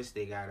himself. Harris.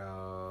 They got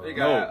They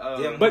got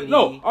them But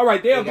no, Lee. all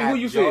right, they'll They who got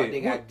you Joe- said? they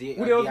got Who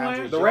they was DeAndre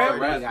playing? The Jordan,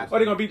 Raptors? they got- Or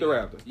they gonna beat the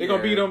Raptors? They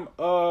gonna Yeah. beat them.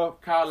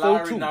 Kyle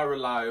Lowry 4-2. not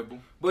reliable.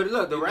 But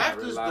look, the He not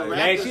Raptors. reliable.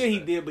 Last year he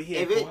did, but he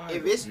had Kawhi.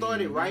 If it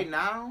started right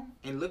now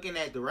and looking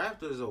at the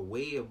Raptors are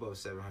way above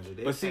 700.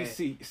 They But had-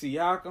 see,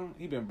 Siakam,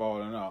 he been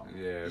balling out.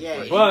 Yeah, Yeah,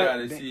 but you but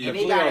gotta they- see and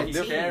if they got a playoffs team.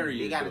 different.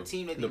 They got a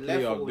team that The they left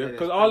playoff over there.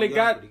 because that's all they pretty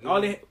got, good, all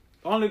pretty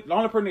they the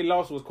only person they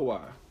lost was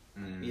Kawhi.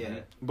 Mhm. good. Yeah.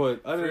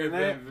 But other Fred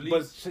than that, VanVleet.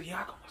 but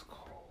Siakam was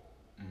cold.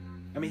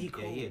 I mean, he Yeah,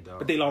 cold. he a dog.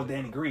 But they lost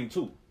Danny Green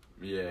too.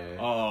 Yeah.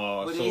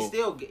 But So they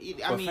still.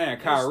 I but mean, fan,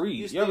 Kyrie.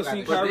 You still ever got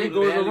seen the But Kyrie they shooters.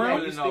 goes barely around? You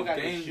pulling still off got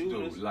the games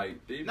shooters. though.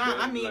 Like they Nah,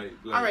 I mean,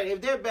 all right.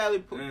 If they're barely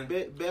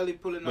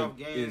pulling but off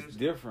games, it's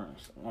different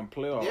on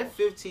playoffs. they're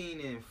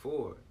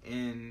 15-4,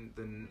 and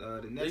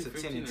the Nets are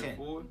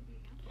 10-10.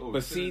 Oh,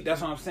 But see,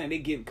 that's what I'm saying. They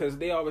get because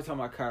they always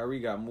talking about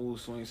Kyrie got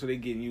move swings, so they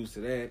getting used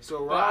to that.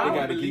 So But I They don't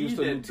Rob, got to get used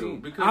to the new believe that, team.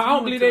 though, because I he don't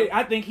went believe to- that.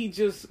 I think he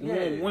just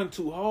Yeah. went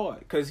too hard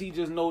because he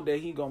just know that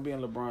he gonna be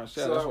in LeBron's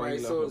shot. so, That's all why right,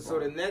 he so left so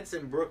the LeBron. Nets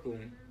in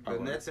Brooklyn,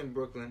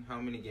 Alright.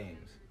 how many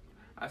games?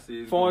 I say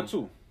it's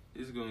 4-2.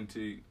 It's going to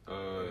take.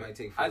 It might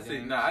take 4 I say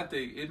games. I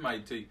think it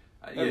might take.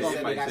 Yeah, You gonna- said it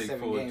they might got take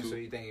 7 games, 4-2. so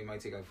you think it might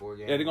take like 4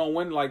 games? Yeah, they're gonna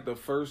win like the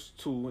first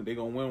 2. They're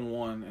gonna win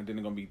 1, and then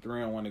they're gonna be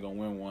 3-1. They're gonna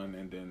win 1,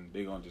 and then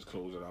they're gonna just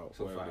close it out.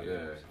 So whatever 5. it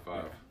Yeah, is.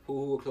 5. Who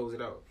will close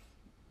it out?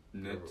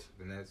 Nets.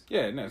 The Nets.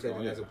 Yeah, Nets. Because the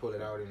Gonna, Nets yeah. will pull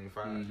it out in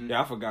 5. Mhm.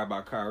 Yeah, I forgot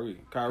about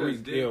Kyrie. Kyrie's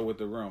 'Cause they- deal with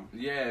the rim.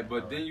 Yeah,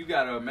 but then you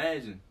gotta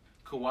imagine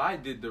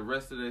Kawhi did the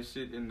rest of that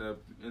shit in the.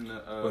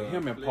 But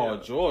him and Paul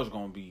playoffs. George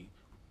gonna be.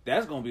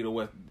 That's gonna be the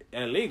West.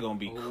 LA gonna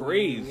be We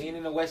crazy. ain't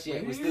in the West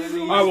yet. We're still in the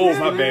East. Oh,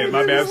 my bad.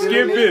 I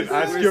skipped it.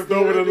 I skipped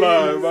over the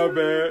line. My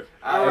bad.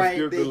 All right,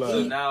 Skip the the line. So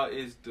Heat. now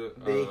it's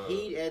The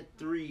Heat at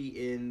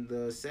 3 and the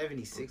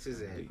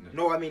 76ers at.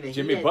 No, I mean the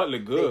Jimmy Heat Butler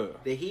at, good.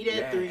 The Heat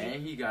at 3.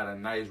 and he got a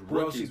nice Who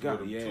else rookie he got?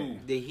 with him Yeah. too.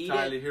 The Heat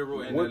Tyler at, Hero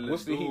and What-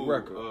 what's the Heat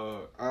record?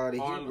 the Heat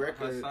Harlan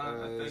record Hassan,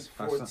 I is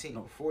think. 14,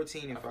 No.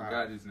 14 and I 5.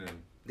 forgot his name.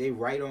 They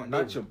right on.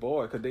 Not they, your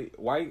boy, cause they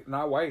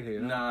not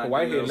Whitehead. Nah,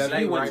 Whitehead the left. He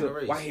Slay went right in to the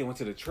race. Whitehead went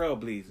to the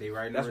Trailblazers. They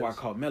right in the That's why I race.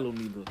 called Melo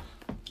neither.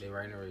 They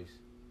right in the race.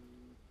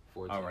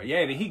 14. All right,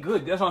 yeah, he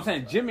good. That's what I'm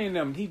saying. Jimmy and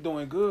them, he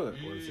doing good.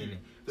 14.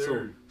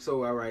 Third.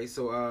 So all right.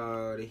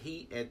 So the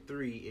Heat at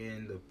 3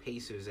 and the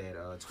Pacers at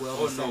 12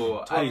 Oh, and 7. no,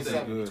 12 I and think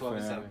 7. Good, 12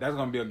 and fam. 7. That's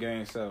gonna be a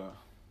game 7.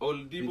 You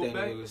Oladipo think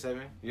back. they go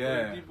 7?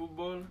 Yeah. Oladipo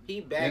balling.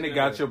 He back. And they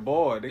got your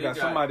boy. They got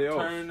somebody else.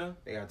 Turner.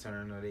 They got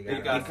Turner. They They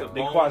got. got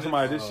They Sabonis. acquired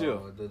somebody this year.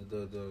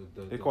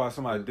 The They acquired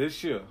somebody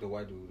this year. The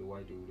white dude. The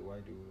white dude.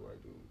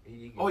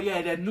 He Oh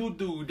yeah, that new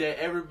dude that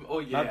every. Oh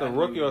yeah. Not the I knew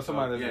rookie you or were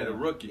somebody talking- Yeah, that's-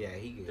 the rookie. Yeah,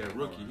 he good. That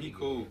rookie, he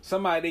cool.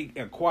 Somebody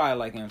they acquired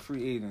like in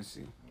free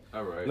agency.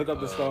 All right. Look up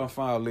the starting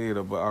file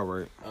later, but all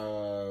right.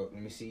 Let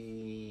me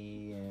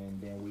see, and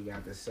then we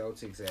got the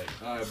Celtics at.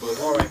 All right, but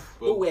All right,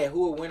 but who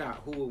will win out?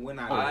 Who will win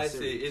out? I of the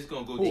say series? it's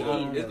gonna go. Who To,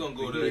 gonna- it's gonna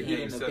go the to Heat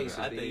game and the 7. Pacers,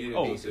 I the think Heat it and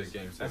goes the to Pacers.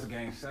 game 7. That's a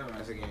game 7.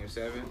 That's a game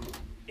 7.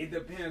 It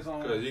depends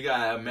on. Cause you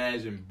gotta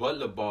imagine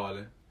Butler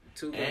balling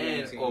Two and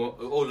games.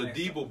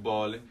 Oladipo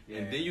balling, Yeah.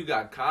 and then you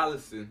got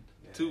Collison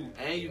too,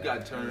 and you got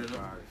Yeah, Turner,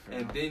 fam.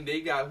 and then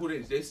they got who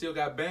they still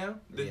got Bam.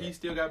 The Yeah. Heat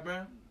still got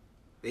Bam.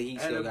 The Heat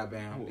and still the- got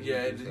Bam.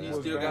 Yeah, Who's the Heat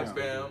Bam? still got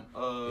Bam?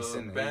 Bam. It's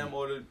in the Bam Heat.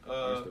 or the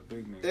That's the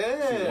big nigga.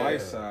 Yeah. See,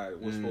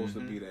 Whiteside was supposed to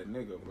Mhm. be that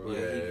nigga, bro. Yeah,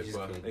 Yeah, he just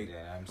but couldn't they- do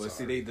that. I'm But see,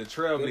 sorry. they the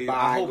Trailblazers. Goodbye.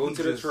 I hope Go he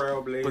to the just,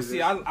 Trailblazers. But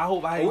see, I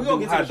hope Oh, we gonna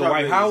get to how the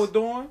Dwight Trailblazers. Howard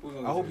doing. We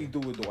gonna I hope get he to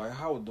do what Dwight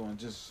Howard doing.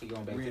 Just He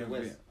going back to the reinvent.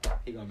 West.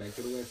 He going back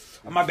to the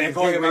West. My bad.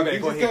 Go ahead. My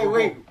bad. Go ahead. Can't Go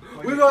wait.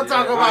 ahead. We're gonna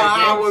talk Yeah, about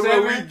alright, Howard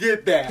game when seven. we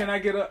get that.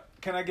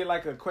 Can I get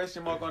like a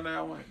question mark on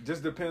that one?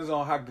 Just depends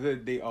on how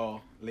good they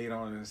are later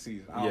on in the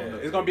season. I don't know.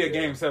 It's gonna be a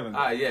game 7.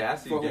 Yeah, I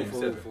see For who, game for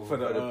 7 who, for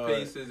the,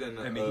 Pacers and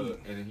and the the Heat.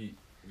 and the Heat.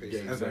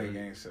 Pacers. That's seven. like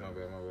game 7. My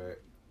bad.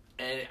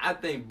 And I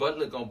think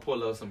Butler gonna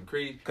pull up some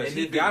crazy. Because and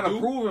he if they gotta do,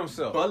 prove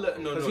himself. Butler,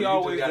 no, Because you he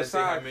always just gotta say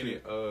how decide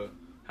many.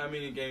 How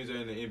many games are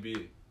in the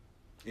NBA?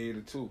 8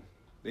 to 2.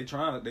 They need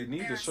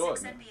There to are shorten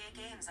 6 it. NBA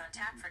games on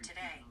tap for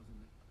today.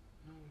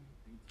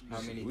 How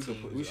many We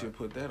teams? should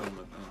put that on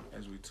the thing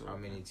as we talk. How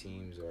many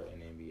teams are in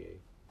the NBA?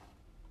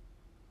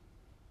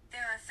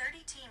 There are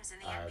 30 teams in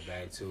the All right, NBA.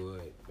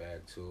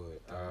 back to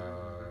it.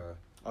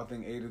 I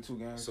think 8 to 2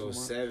 games. So too much.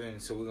 7.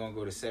 So we're gonna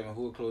go to 7.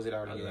 Who will close it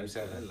out in game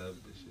 7? I love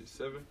this shit.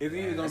 7. It's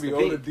either gonna That's be the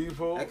pick.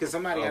 Oladipo. Because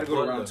somebody got to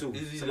go to round 2.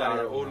 Is he Somebody like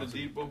gotta go to round two.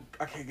 Oladipo?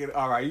 I can't get it.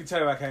 All right, you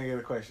tell me I can't get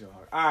a question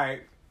mark. All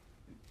right.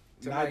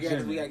 Somebody Not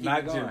else, Jimmy. we gotta keep Not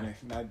it going. Jimmy.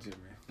 Not Jimmy.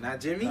 Not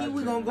Jimmy. Not We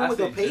Jimmy. gonna go I with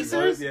the say Jimmy.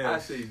 Pacers? Yeah. I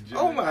say Jimmy.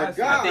 Oh my I say-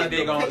 God. I think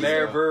they gonna the Larry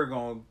Pacers. Bird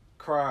gonna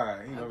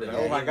cry. He gonna be I like,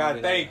 think "Oh my he God, gonna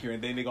be thank like- you,"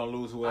 and then they gonna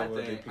lose I whoever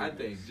they think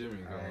pick. Jimmy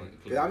Alright. going.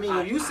 'Cause I mean,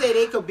 if you say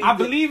they could beat I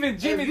the- believe in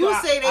Jimmy. If you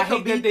though. say they I could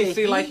hate that beat they the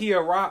say like Heat- he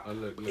a rock.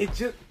 Look. It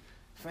just,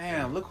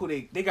 fam, look who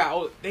they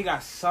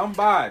got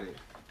somebody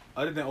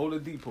other than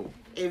Oladipo.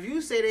 If you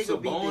say they So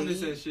could beat the bonus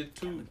Heat, and shit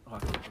too.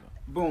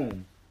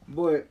 boom.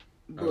 But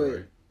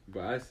Alright.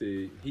 But I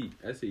say Heat.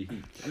 I say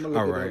Heat. I'm gonna look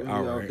Alright, it up.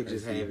 Y'all alright. could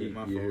just I see have it. Heat.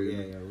 My You fault. heard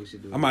Yeah, me? we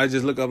should do it. I might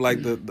just look up like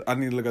I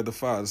need to look at the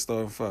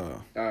starting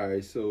five. All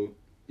right, so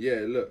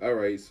yeah, look. All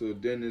right, so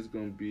then it's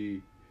gonna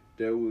be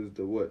that was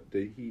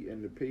the Heat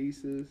and the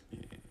Pacers. Yeah.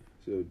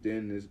 So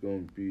then it's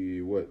gonna be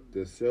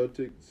the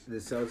Celtics. The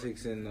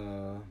Celtics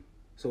and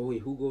so wait,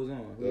 who goes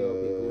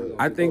on?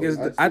 I think it's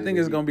I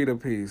say gonna be the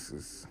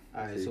Pacers.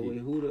 All right, so wait,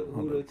 who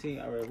the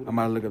team? All right, who I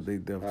might look up their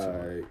depth All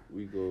chart. right,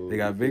 we go. They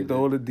got Victor the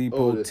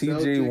Oladipo, T.J.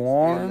 Celtics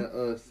Warren, and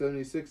the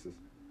 76ers.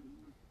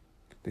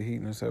 the Heat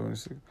and the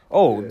 76ers.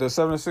 Oh, Yeah. the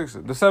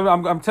 76ers. The seven.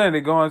 I'm telling you,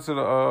 they going to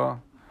the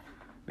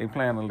they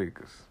playing the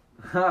Lakers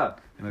in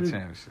the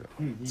championship.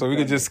 So we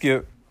could just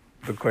skip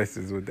the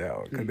questions with that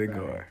one because they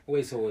going.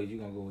 Wait, so wait, you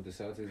gonna go with the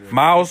Celtics? Or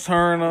Miles I'm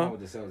Turner, going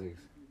with the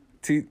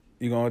Celtics.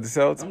 You going with the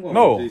Celtics? I'm going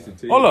No, with Jason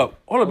Tatum. hold up.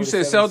 You the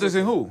said Celtics 76ers.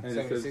 and who? And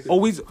the 76ers. Oh,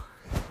 we.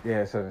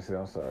 Yeah, 76.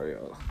 I'm sorry,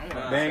 y'all.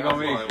 They ain't gonna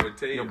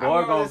make it. Your boy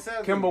I'm going with gonna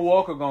Celtics. Kimber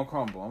Walker gonna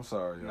crumble. I'm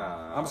sorry, y'all.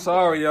 Nah, I'm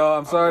sorry, y'all.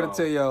 I'm sorry to going-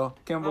 tell y'all.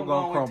 Kimber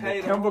gonna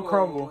crumble. Kimber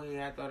crumble.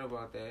 Yeah, I thought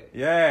about that.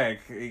 Yeah,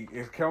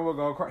 is Kimber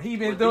gonna crumble? He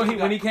been But doing he when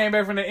got- he came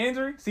back from the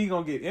injury. See, he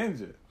gonna get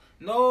injured.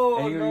 No,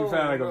 And he no,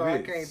 sound like a no, I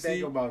bitch. can't See,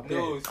 think about that.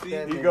 no, see,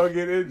 That He nigga- gonna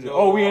get injured. No,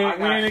 Oh, we I ain't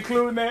got-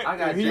 including that. I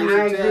got If he Jason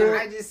really Tatum. good.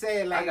 I just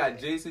said like I got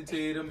Jason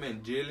Tatum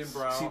and Jalen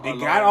Brown. See, they along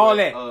got all with,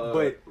 that,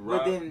 but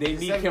But then they the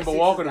need Kemba 76ers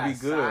Walker to got be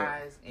good.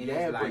 size, and Yeah,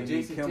 it's but like,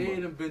 Jason Kemba.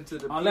 Tatum been to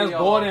the Unless playoff.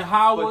 Gordon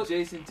Howard- But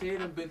Jason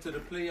Tatum been to the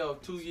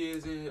playoff 2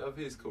 years of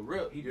his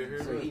career. You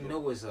hear so me? he know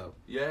what's up.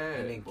 Yeah.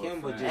 And then but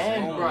Kimba fam- just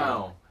and owned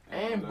Brown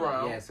and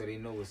Brown Yeah, so they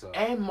know what's up.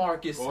 and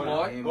Marcus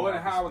Smart. and Gordon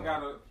Marcus Howard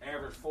Smart. got an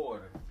average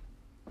 40.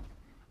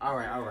 All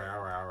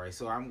right.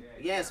 So I'm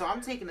so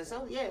I'm taking the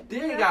Celtics. Yeah, Then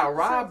yeah, you got Celtics.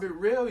 Robert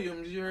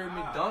Williams. You heard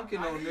me dunking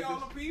on I hear all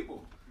niggas. the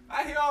people.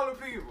 I hear all the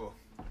people.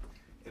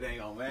 it ain't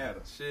gonna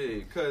matter.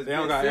 Shit, cause They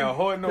don't Ben got Al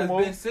Horton no 'cause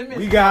more. Ben Simmons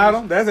We got tryna-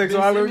 him. That's Ben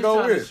exactly what we Simmons go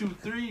tryna with. shoot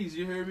threes,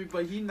 you heard me,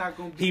 but he not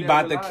gonna be He that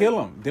about to reliable.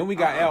 kill him. Then we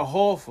got Al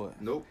Horford.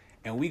 Nope.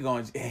 And we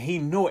going and he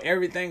knew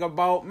everything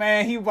about,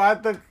 man, he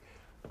about to,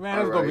 man,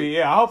 it's going to be,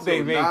 Alright. I hope they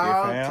So make it,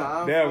 now fam.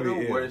 time That'll for be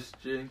the it.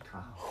 Western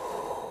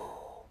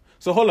Conference.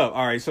 So hold up.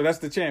 All right, so that's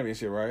the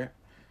championship, right?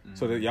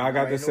 So that y'all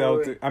got the Alright,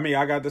 no, Celtics. I mean,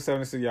 I got the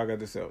 76, y'all got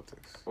the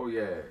Celtics. Oh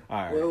yeah. All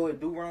right.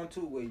 Wait, do round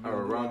two. Wait, you All right,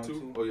 wanna do round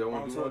two? Oh, y'all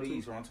wanna do two round of the two?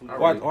 East, round two. All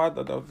Oh, I right. thought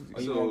that was,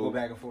 Or you want to go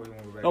back and forth? You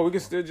wanna go back no, we and can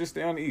forth? still just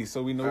stay on the East,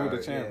 so we know who the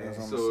Alright, champions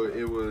yeah. on So the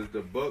it was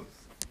the Bucks.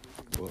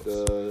 Bucks.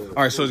 The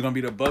All right, so it's going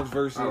to be the Bucks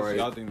versus, Alright.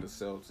 y'all think the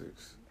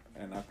Celtics.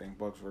 And I think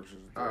Bucks versus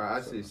the All right,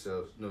 I say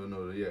Celtics.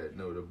 Celtics.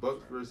 No, the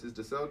Bucks versus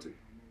the Celtics.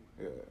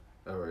 Yeah.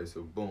 All right,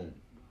 so boom.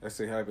 Let's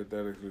say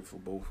hypothetically for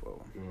both of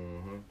them.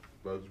 Mm-hmm.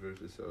 Bucks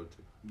versus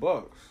Celtics.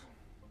 Bucks.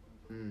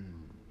 Hmm.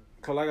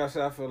 Because like I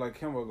said, I feel like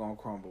Kemba going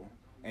to crumble.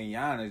 And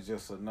Giannis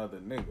just another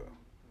nigga.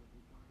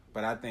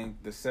 But I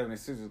think the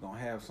 76ers going to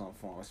have something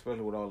for him,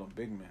 especially with all them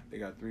big men. They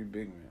got 3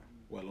 big men.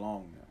 Well,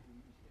 long men.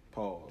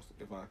 Pause,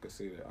 if I could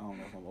say that. I don't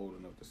know if I'm old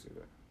enough to say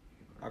that.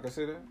 I can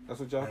say that? That's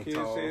what y'all Like kids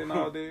tall. say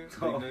nowadays?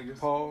 Tall. Big niggas.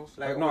 Pause?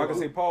 Like, No, I can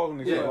who- say pause when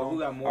they say Yeah, long. who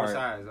got more All right.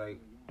 size? Like.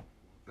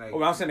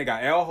 Oh, I'm saying they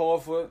got Al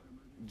Horford,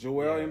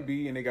 Joel Yeah.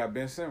 Embiid, and they got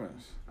Ben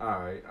Simmons. All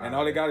right. And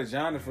all they got is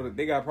Giannis for the.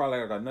 They got probably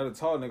like another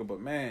tall nigga, but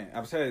man,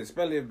 I'm saying,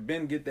 especially if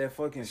Ben get that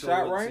fucking So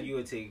shot what- right. So you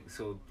would take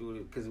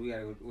because we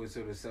got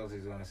so the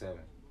Celtics on a 7.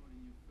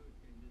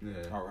 Yeah.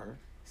 All right.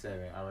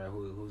 7. All right.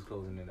 Who's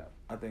closing it up?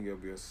 I think it'll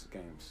be a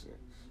game 6.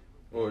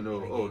 Oh no!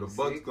 Like Oh, the game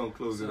Bucks six? gonna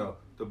close it So, out.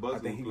 The Bucks I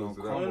think gonna he close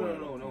it gonna out.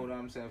 crumble. No.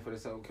 I'm saying for the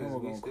Celtics Kemba because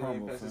we gonna still crumble,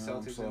 ain't passed the fam.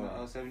 I'm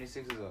Celtics and the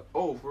 76ers up.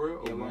 Oh, for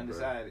real? Yeah, Oh, we my bad.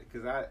 undecided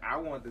because I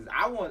want this.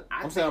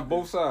 I'm saying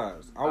both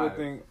sides. I would Alright.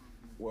 think,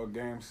 well,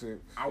 game 6.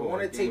 I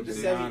want to Game take the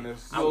with 70.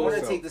 Giannis. I want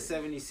to Celtics. take the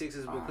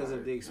 76ers because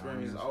of the Alright,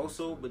 experience Giannis.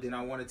 also, but then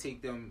I want to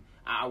take them.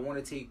 I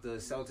want to take the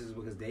Celtics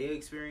because they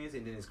experience,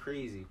 and then it's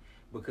crazy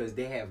because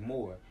they have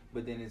more.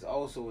 But then it's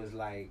also is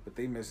like But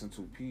they missing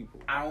 2 people.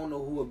 I don't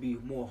know who would be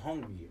more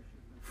hungrier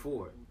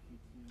for it.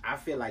 I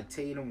feel like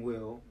Tatum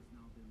will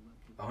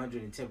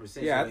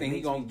 110%. Yeah, so I it think he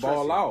makes gonna me trust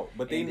ball him. out,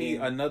 but they And need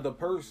then- another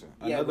person.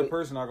 Yeah, Another but-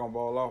 person not gonna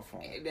ball out for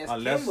him. And that's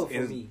Unless Kemba for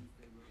it's- me.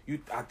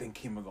 I think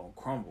Kemba gonna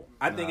crumble.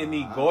 I think it Nah.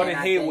 need Gordon And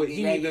I Hayward. think-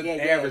 He yeah, need to yeah,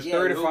 average yeah,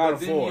 35 but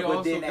to then he 40. But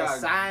also then that got-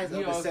 size he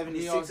of the also- 76ers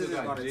he is also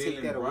gonna got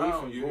take that Jaylen away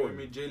Brown, from you heard Gordon.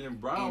 me?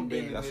 Jaylen Brown And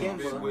been then in Kemba-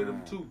 this bitch with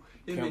him too.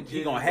 Him and He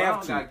Jaylen gonna Brown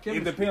have to. got It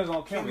chemistry. depends on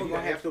Kemba Kemba.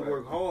 gonna have to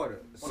work harder. are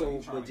So,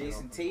 you trying but to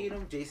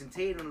Jason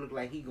Tatum look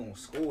like he gonna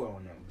score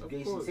on them. Of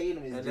Jason course.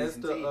 Tatum is And that's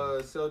Jason the Tatum.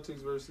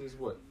 Celtics versus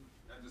what?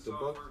 The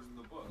Bucks.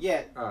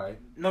 Yeah, All right.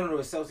 no,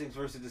 it's Celtics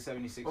versus the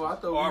 76ers. Oh, I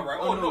thought. Oh, all right.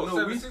 Oh, no, we.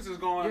 76 is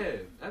going. Yeah,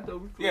 I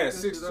thought we. Yeah,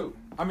 closed this 6-2. up.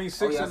 I mean, Oh,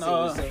 6 y'all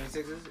and say with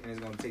 76ers, and it's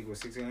gonna take what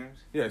 6 games?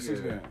 yeah, 6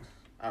 Yeah. games.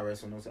 All right,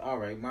 so no, all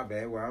right, my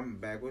bad. Well, I'm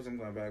backwards. I'm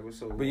going backwards.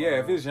 So, But yeah,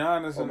 if it's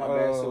Giannis oh, and my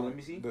bad. So let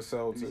me see. the Let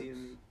Celtics, me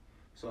see.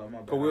 So my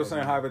bad. because we were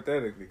saying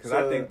hypothetically, because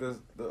So- I think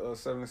the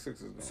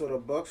 76ers. Going. So the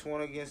Bucks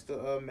won against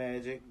the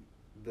Magic,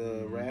 the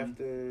Mhm.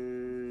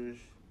 Raptors,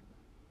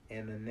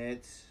 and the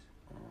Nets.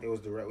 It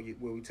was where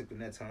we took the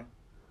Nets, huh?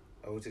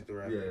 Oh, we took the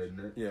Raptors.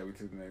 Yeah, Yeah, we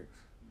took next.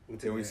 we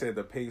took Then we the- said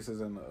the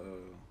Pacers and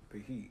the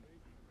Heat.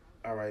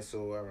 All right,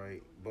 so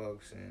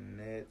Bucks and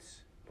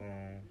Nets,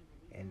 boom,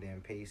 and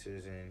then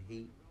Pacers and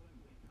Heat.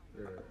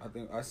 yeah. I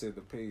think I said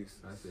the Pacers.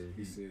 I said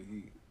He Heat. said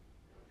Heat.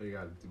 They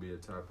got to be a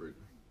tiebreaker.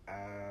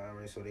 All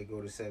right, so they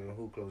go to 7.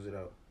 Who close it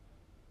out?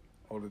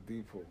 Or the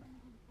Depot.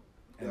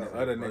 And Yeah, the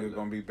other Butler. nigga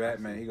gonna be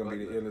Batman. He gonna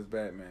be the Butler. illest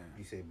Batman.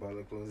 You say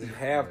Butler close He it out.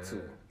 have to.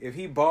 Yeah. If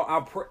he ball, I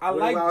What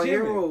like about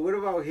Jimmy. Hero? What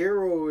about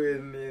Hero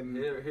and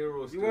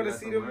Heroes. you want to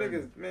see them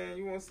niggas, man?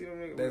 You want to see them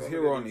niggas? That's We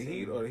Hero gonna on the get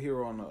Heat team. or the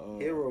Hero on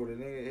the Hero, the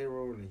nigga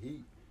Hero on the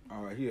Heat.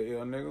 All right, he a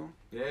ill nigga.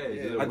 Yeah,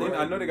 Yeah.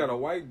 I know they got a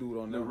white dude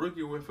on The there.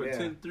 rookie went for Yeah.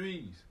 10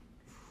 threes.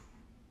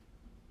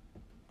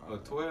 Or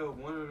 12,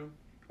 one of them.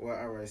 Well,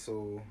 all right,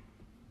 so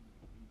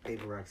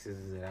paper rock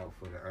scissors it out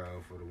for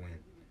the win.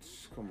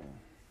 Come on.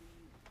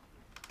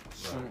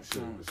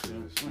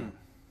 Shoot.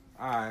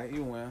 All right,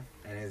 you win.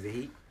 And as the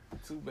Heat,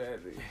 Too bad.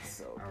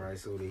 So all right,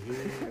 so the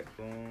Heat,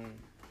 boom.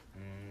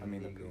 I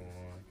mean, they the go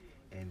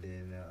on, and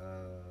then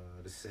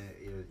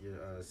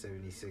your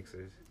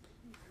 76ers.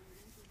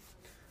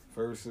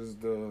 versus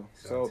the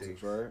Celtics,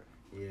 Celtics. right?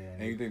 Yeah.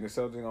 And you think the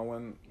Celtics gonna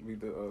win?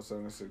 Beat the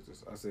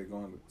 76ers? I said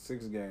going to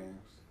 6 games,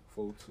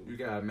 4-2. You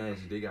gotta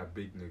imagine they got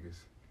big niggas.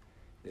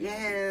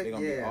 Yeah, They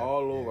gonna be yeah. all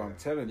over. Yeah. I'm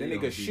telling you. Then They they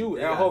gonna could be- shoot.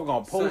 they Al got- Horford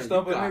gonna post son,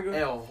 up a you got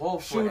nigga. Al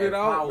Horford Shoot at it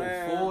out, power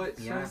man. forward,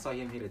 Yeah, I son. saw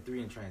him hit a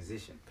 3 in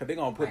transition. Cause they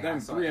gonna put Like, I them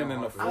saw 3 in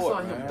Al the Horford. fourth. I saw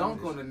him man.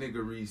 dunk on a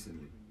nigga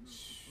recently.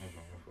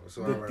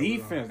 So, The all right, we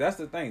defense. That's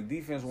the thing.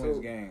 Defense wins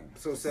So- games.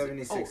 So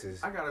 76ers.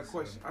 Oh, I got a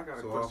question. I got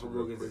a So question. Harper real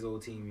go against his quick.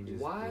 old team and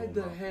just Why blow 'em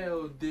the up.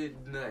 hell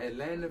did the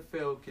Atlanta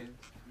Falcons,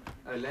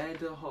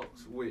 Atlanta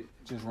Hawks with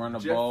Just run the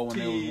Jeff ball when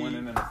they was Teague.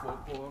 winning in the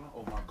fourth quarter.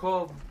 Oh my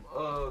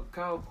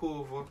Kyle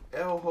Korver,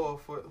 Al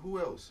Horford, who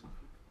else?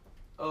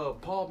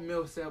 Paul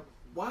Millsap.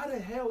 Why the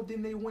hell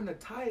didn't they win the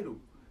title?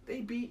 They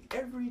beat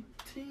every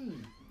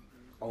team.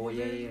 Oh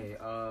yeah.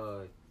 I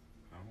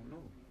don't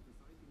know.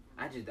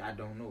 I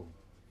don't know.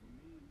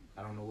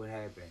 I don't know what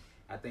happened.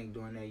 I think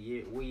during that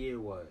year, what year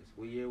was?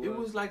 It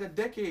was like a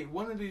decade.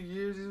 One of the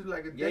years, it was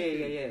like a Yeah.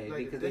 decade.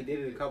 Like because they did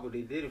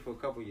it for a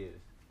couple years.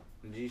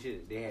 G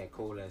shit, they had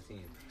cold ass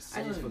teams.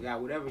 I just Son.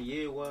 forgot whatever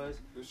year it was.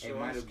 This It show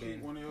might keep have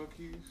been. one of your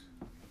keys.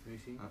 Let me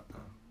see.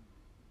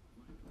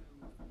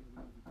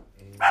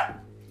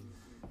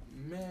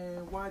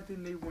 Man, why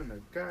didn't they win a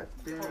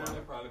goddamn?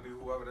 That'd probably be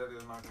whoever that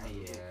is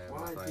knocking. Yeah. Why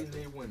most likely.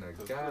 didn't they win a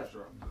Cause Chris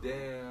dropped.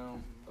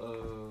 goddamn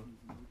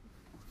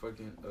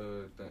fucking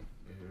thing?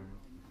 You hear me?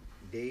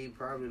 They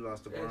probably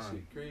lost to That Bron.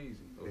 shit crazy.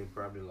 Oh, They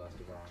probably lost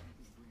to Bron.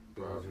 It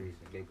was Probably.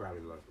 recent. They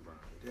probably lost to Bron.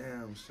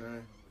 damn,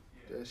 son.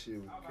 That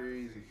shit was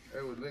crazy.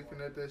 I was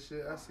looking at that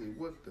shit. I said,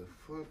 what the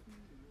fuck?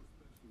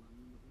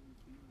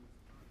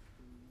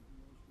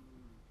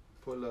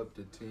 Pull up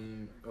the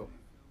team. Oh.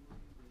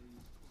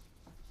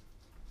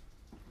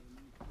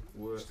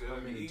 What? Still how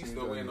in the many East teams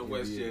or we are in the in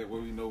West NBA? yet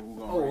where we know who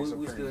gonna Oh, reign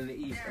we still in supreme? the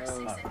East. There are 6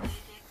 Let NBA me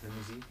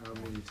teams. see. How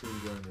many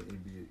teams are in the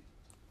NBA?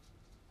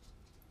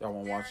 Y'all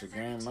wanna There are watch the 30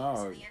 game teams now? in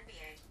Or the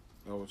NBA.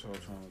 that what y'all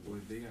trying to do?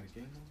 What, they got a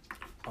game on?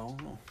 I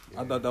don't know.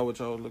 Yeah. I thought that what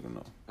y'all was looking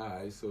at.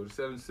 Alright, so the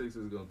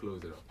 76ers is gonna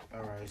close it up.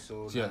 All right,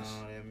 so Yes.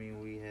 now I mean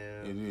we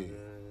have It is.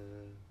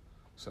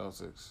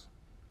 Celtics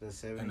the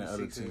and the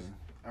other 76ers. team.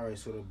 All right,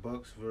 so the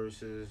Bucks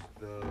versus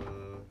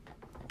the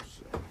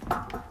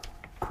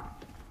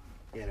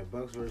the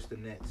Bucks versus the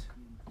Nets.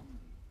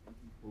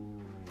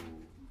 Ooh.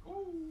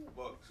 Ooh,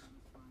 Bucks.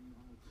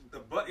 The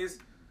Bucks is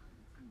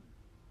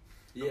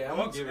Yeah, I'm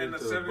Bucks gonna give and it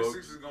the to the 76ers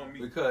Bucks gonna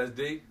meet. because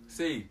they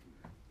see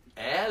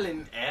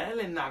Allen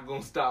not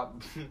gonna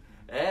stop.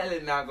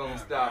 Allen not gonna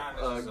stop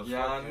Giannis is a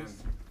Giannis. fucking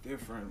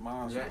different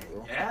monster,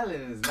 bro.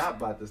 Allen is not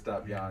about to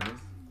stop Giannis.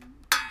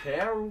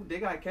 Carroll, they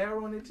got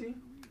Carroll on their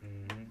team.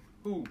 Mm-hmm.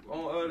 Who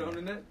on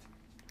the Nets?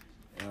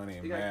 It don't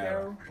even You got matter.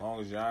 Carroll? As long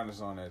as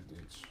Giannis on that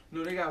bitch.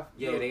 No, they got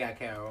Yeah, they got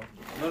Carroll.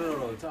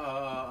 No.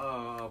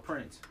 It's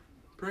Prince.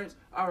 Prince.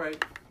 All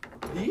right,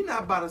 he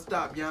not about to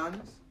stop Giannis.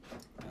 Ain't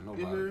You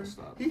nobody heard can me?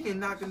 stop He him. can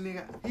knock a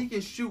nigga. He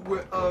can shoot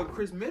with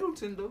Chris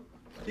Middleton though.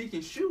 He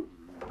can shoot,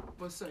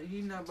 but son,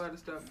 he not about to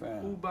stop.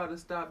 Fam. Who about to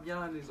stop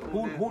Giannis? On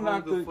Who that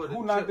knocked hunger for the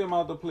who knocked chip? them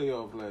out the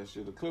playoff last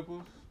year? The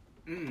Clippers.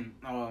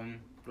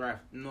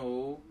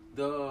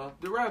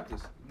 The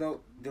Raptors.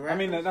 The Raptors. I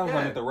mean that was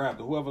Yeah. not the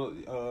Raptors.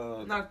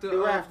 Whoever Knocked the the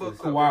Raptors. Bucks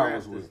out. Kawhi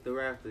was with. The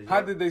Raptors. How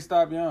yeah. did they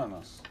stop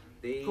Giannis?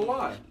 they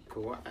Kawhi.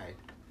 Kawhi.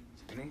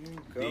 Nigga,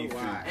 Defense.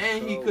 Kawhi.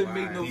 And he couldn't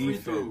make no free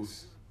throws.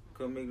 Defense.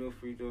 Couldn't make no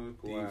free throws.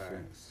 Kawhi.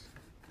 Defense.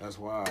 That's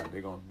why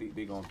they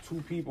gonna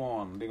two people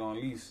on. They gonna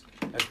at least,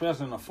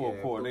 especially in the fourth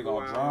quarter, they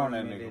gonna Kawhi drown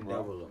that and nigga, then bro.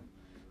 double him.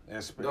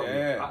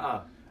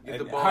 Yeah. Get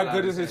the And ball how out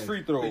good his is his hand.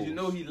 free throws? Cause you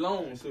know he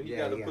long, so he Yeah,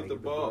 gotta he put gotta the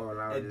get the ball. ball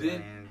out And his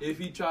then hand. if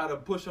he try to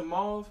push him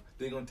off,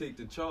 they gonna take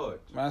the charge.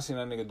 Man, I seen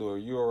that nigga do a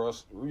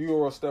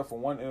Euro step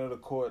from one end of the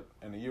court,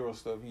 and the Euro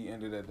step he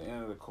ended at the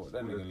end of the court.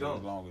 That With a nigga dunk.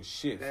 lives long as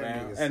shit, That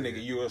fam. nigga That said-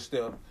 nigga Euro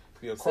step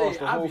be across Say,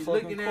 the I whole be fucking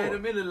looking court. at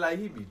him, it look like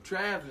he be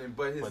traveling,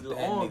 but his But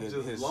that arms nigga,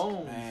 just his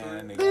long. man,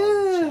 son. that nigga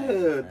off the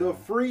chain, The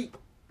fam. freak.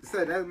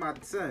 Son, that's my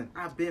son.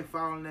 I've been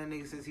following that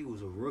nigga since he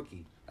was a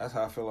rookie. That's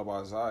how I feel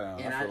about Zion.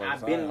 And I feel like I've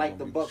Zion been like the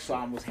gonna beat Bucks, so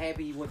shit. I was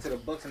happy he went to the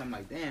Bucks, and I'm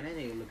like, damn, that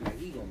nigga look like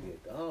he gonna be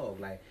a dog.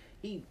 Like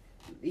he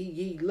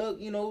look,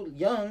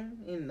 young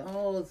and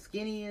all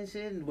skinny and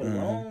shit, and with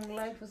Mhm. long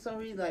life for some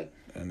reason. Like,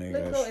 That nigga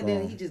look, got and then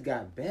strong. he just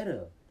got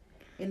better,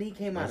 and he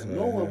came out That's of what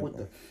nowhere happened. with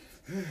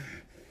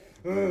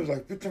the. It was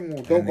like, bitch, I'm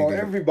gonna That dunk on nigga-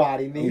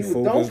 everybody. And then he he was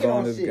focused dunking on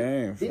on his shit.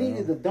 game, Then he fam.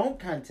 did the dunk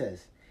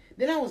contest.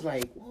 Then I was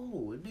like,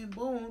 whoa, and then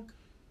boom,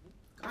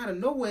 out of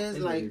nowhere, it's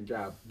That like, nigga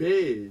got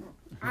big.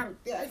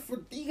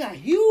 he got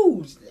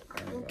huge.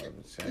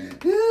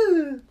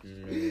 Dude,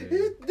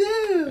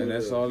 And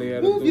that's all he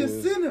had to move do your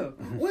is- center.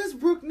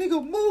 Westbrook,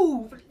 nigga,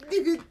 move.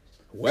 Nigga,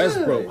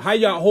 Westbrook. yeah. How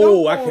y'all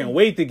hold? I Don't can't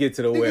wait to get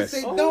to the nigga West.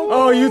 say don't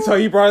Oh, you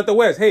he brought up the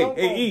West. Hey, Don't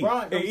hey, E. go,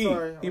 Brian. Hey, I'm E.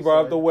 sorry. He I'm brought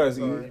up the sorry. West.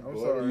 I'm sorry. I'm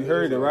sorry. You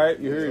heard it, I'm right?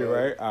 sorry. You heard it,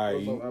 right? All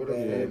right. My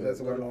bad. That's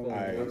what I'm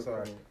Alright.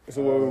 sorry.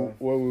 So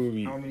what would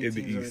we How many in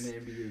the teams are East?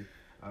 in the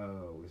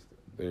NBA? What's the...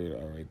 There you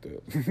are, right there.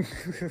 Look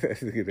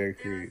at that There are 30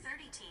 kid. teams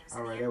All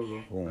in right, the there we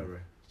NBA. go. Boom. All right.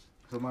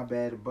 So my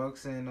bad. The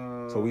Bucks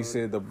and So we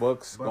said the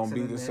Bucks gonna and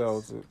beat the Nets.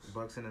 Celtics.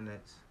 Bucks and the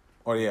Nets.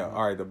 Oh yeah,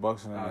 all right. The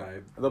Bucks and the All Nets.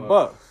 right, The Bucks.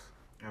 Bucks.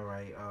 All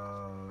right.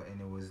 And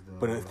it was the.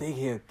 But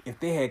if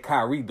they had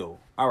Kyrie though,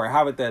 all right.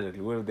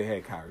 Hypothetically, what if they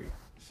had Kyrie?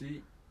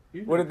 See,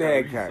 What if they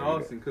had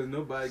Kyrie? Because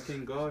nobody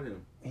can guard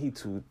him. He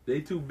too.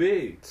 They too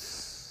big.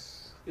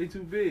 They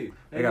too big.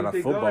 They got And a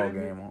if football guard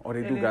him, game on. Oh, they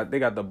and do then- got. They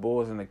got the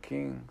Bulls and the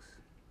Kings.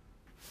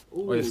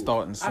 Ooh, it's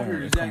starting I soon.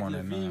 heard It's Zach come on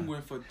in, Levine man.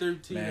 went for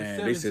 13 Man, and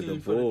 17 they said the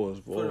for Bulls,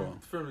 the, boy.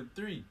 for the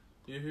three.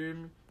 You hear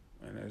me?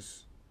 And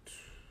that's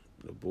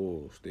the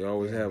Bulls. They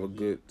always have a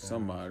good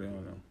somebody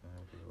on them.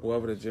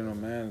 Whoever the general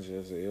manager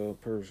is, a ill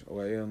person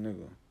or a ill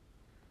nigga.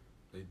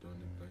 They doing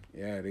their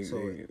thing. Yeah, they So,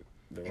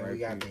 the And right we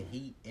got people. the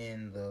Heat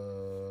and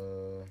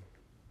the.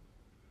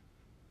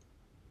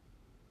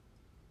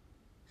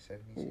 Who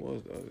 76.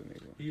 was the other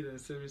nigga? Heat and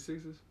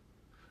 76ers?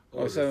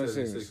 Oh, the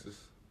 76ers.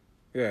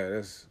 Yeah,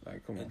 that's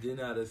like come on. And then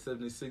out of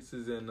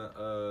 76ers and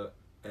the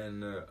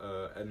and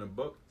the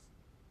Bucks,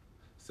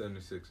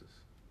 76ers.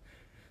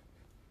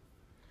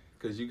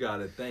 Cause you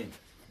gotta think,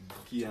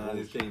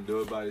 Giannis can't do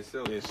it by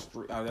himself.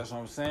 That's what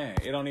I'm saying.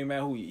 It don't even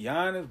matter who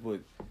Giannis, but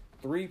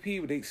 3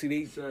 people.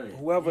 Same.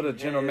 Whoever the He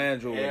general had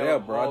manager over Al there,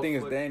 bro. I think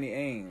it's Horford. Danny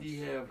Ainge.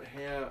 He have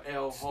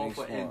Al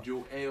Horford and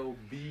Joel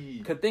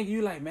B. Could think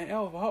you like, man,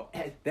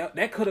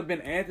 that could have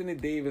been Anthony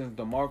Davis and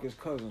DeMarcus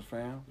Cousins,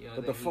 fam. Yeah,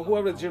 But they- he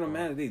whoever the gonna general go.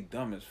 manager, they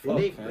dumb as Did fuck,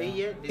 they fam. play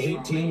yet? Did they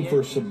play 18 yet?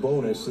 for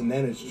Sabonis, and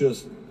then it's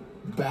just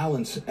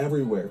balance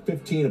everywhere.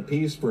 15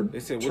 apiece for They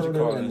said, what you Turner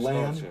call and it?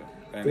 Lamb. Structure.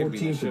 And they beat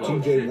 14 the for shit out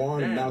of T.J. them.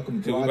 Warren and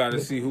Malcolm So we got to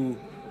Brogdon. see who.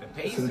 The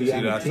Pacers. See, See,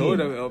 I told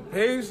them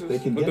They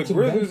Pacers, can but the get some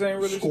Grizzlies bench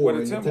ain't really scoring.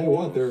 with the I'll tell you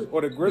what, Timberwolves.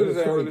 Or the Grizzlies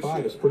their ain't really 35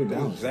 shit. is pretty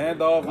balanced.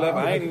 Zandoff left.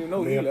 I ain't even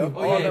know he I mean, left. I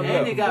All think them and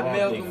they left. got Brogdon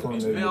Malcolm from a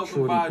Malcolm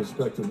maturity by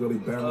perspective really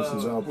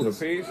balances out Who, the this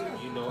Pacers?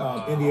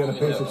 Indiana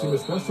Pacers team,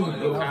 especially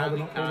without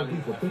having other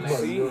people. Think about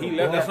See, it. he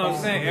left. That's what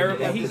I'm saying. Eric,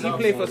 he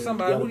played for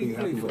somebody. Who he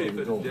Gotta be played happy for? with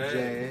the result.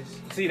 Jazz.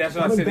 See, that's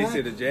what I said. They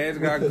said the Jazz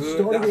got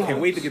good. I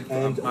can't wait to get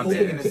And my open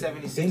bad. to-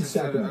 76ers in for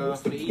Sacramento,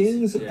 the the East.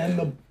 Kings and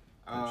the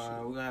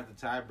We're gonna have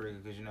to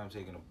tiebreaker because I'm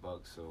taking the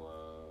Bucks. So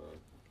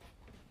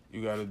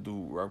You got to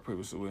do rock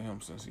paper scissors with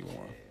him since he won.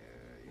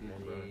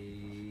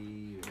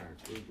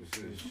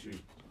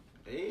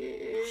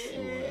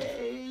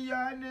 Hey,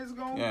 Giannis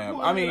gonna. Yeah,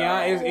 pull I mean, it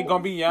out. it's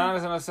gonna be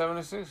Giannis and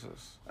the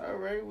 76ers. All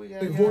right, we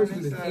got Big horse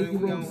Giannis. with an We're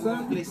 8-year-old gonna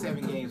son. play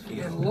 7 games for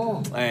you.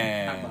 long. How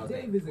Man, about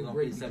that? We're gonna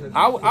play 7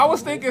 I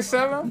was thinking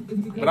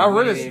 7, but I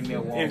really, Yeah,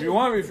 Milwaukee. if you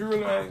want me, if you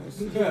really,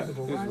 it's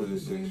really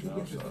 6. You know,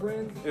 I'm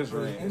sorry. It's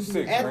ring. It's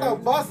 6. At the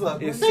Ring. buzzer.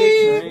 It's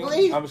 6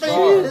 ring. I'm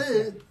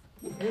sorry.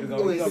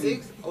 Oh, it's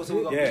 6? Oh, so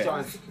we're gonna Yeah. be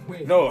on.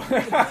 No.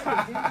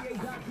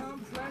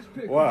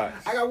 Why?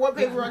 I got one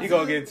paper on. You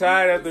gonna get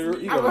tired after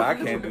you gonna I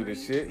can't do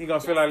this shit. You gonna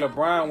feel like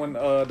LeBron when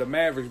the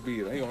Mavericks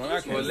beat him. He gonna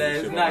I can't Well, do this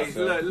last shit night,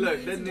 myself.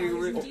 look, that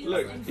nigga,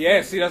 look.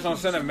 Yeah, see that's what I'm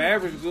saying. The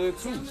Mavericks good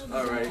too.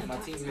 All right, My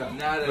team's up.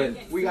 now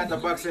that We got the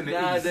Bucks in the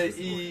now East. that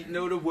E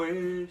know the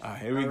words.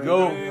 Here we We're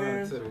go.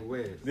 going to the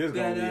West. This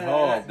gonna be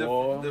hard,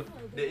 boy.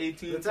 The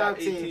 18, The top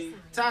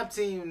top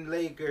 18. team,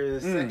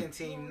 Lakers. Second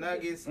team,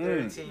 Nuggets.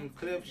 Third team,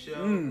 Clip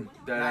Show.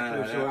 Not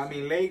Clip Show. I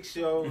mean Lake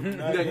Show. The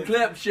Nuggets.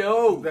 Clip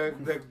Show.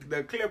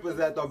 The Clippers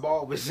at the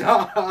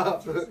barbershop.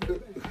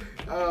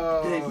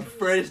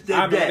 Fresh to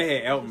I remember death. they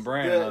had Elton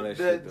Brand and all that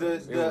shit. though. It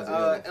was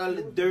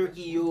good.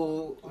 Dirky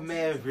old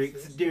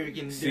Mavericks, Dirk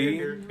and See,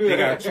 Dirk. they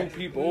got 2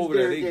 people over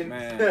there. They, Dirk and-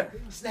 man.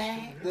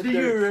 Snack. The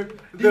Europe.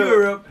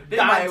 They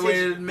might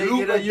well make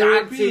it a Luka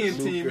European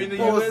Doncic, team in the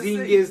USA.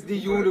 Porzingis, the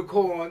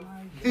unicorn.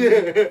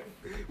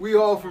 We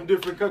all from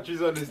different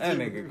countries on this That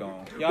team. nigga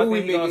gone. Who Y'all we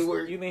think he make it gonna,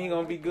 work? you think he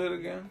gonna be good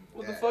again?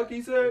 What the fuck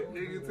he said?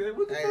 Nigga said,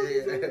 what the fuck he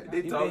said? They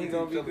You think talking he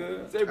gonna be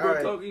good? Say, bro, All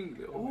right. talking.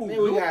 Ooh,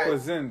 Then we got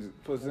Porzingis.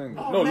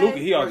 Oh, No, man, Luka,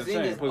 he out the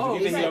chain. Porzingis. You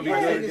think he gonna be good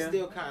Porzingis again?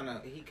 still kind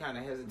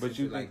of hesitant But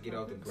you to like think- get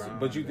off the ground.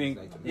 But you think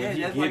Like, Yeah, when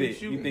he that's get why he it, you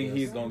shooting. think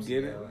he's gonna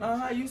get it?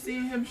 you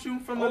seen him shooting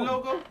from Oh. the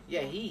logo?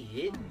 yeah, he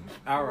hit.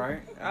 All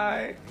right.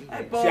 That See,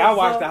 boy I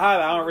watched saw- the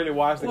highlight. I don't really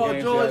watch the Well,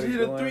 game. George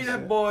hit a 3.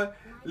 That boy,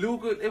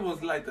 Luka, it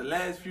was like the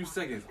last few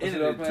seconds.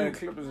 Ended Ended up it playing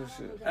 2. Clippers and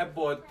shit. That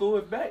boy threw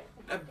it back.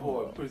 That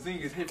boy,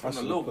 Porzingis hit from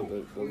the logo.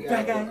 We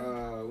Back got,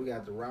 at- we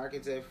got the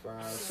Rockets at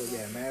 5. So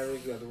yeah,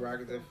 Mavericks. We got the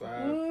Rockets at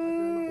 5.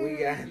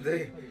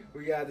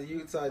 We got the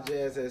Utah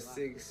Jazz at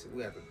 6.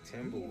 We got the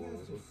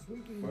Timberwolves.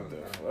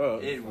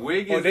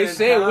 Wiggins they and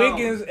said Towns.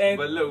 Wiggins and-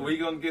 But look, we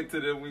gonna get to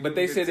them. But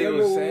they said they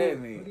was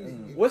sad.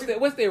 nigga.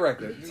 What's their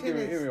record? Give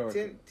me a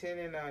record. 10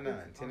 and 9.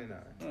 10 and 9.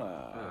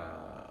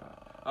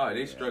 Oh,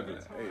 they struggling.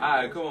 All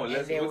right, come on. And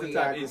Let's then what's we the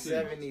top got the 18?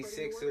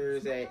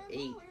 76ers at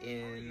 8.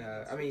 And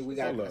I mean, we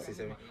got. Hold I up. say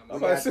 7. I'm We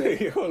about got to say,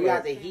 the, hold we got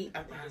up. the Heat.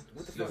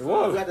 What the fuck?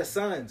 What? We got the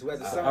Suns. We got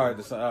the Suns. All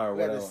right, all right, We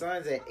got the whatever.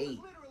 Suns at 8.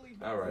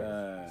 All right.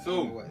 Uh,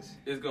 So West.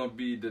 it's gonna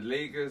be the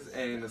Lakers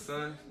and the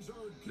Suns.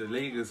 The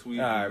Lakers sweep.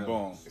 All right, them.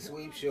 boom.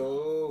 Sweep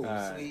show.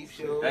 Alright. Sweep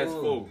show. That's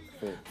 4.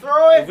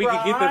 Throw it, If we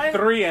could get Brian. the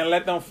 3 and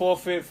let them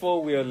forfeit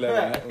 4, we'll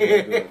let them. We'll do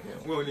it.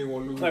 We don't even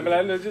want to lose. Like, but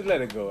like, let's just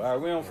let it go. All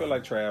right, we don't feel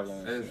like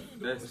traveling.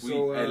 That's sweet.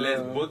 So, and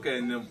let's Booker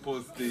and them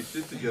post their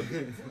shit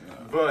together.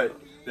 But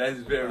that's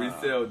very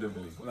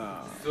seldomly.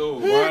 Nah, So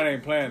Brian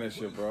ain't playing this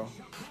shit, bro.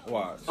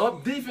 Watch.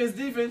 up defense.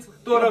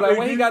 Throw it up. Like,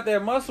 where he AD. got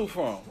that muscle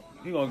from?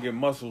 He gonna get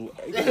muscle.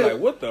 He gonna be like,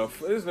 what the?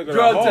 This nigga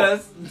Drug the Hulk.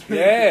 test.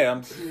 Yeah,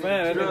 man, that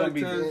nigga Drug gonna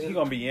be. test. He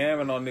gonna be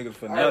yamming on niggas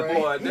for All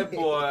nothing. right.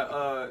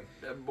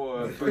 That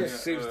boy, Big fucking,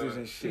 60s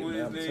and shit, Who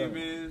man, I'm his telling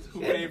name you. is?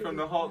 Who came from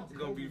the Hawks?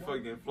 Gonna be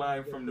fucking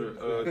flying from the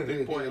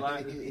 3-point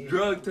line.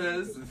 Drug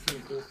test.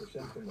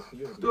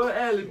 Throw an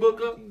alley,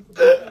 Booker.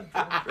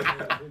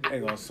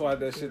 Ain't gonna swat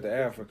that shit to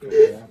Africa,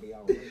 man.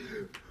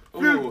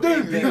 Ooh,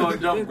 he gonna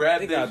jump, grab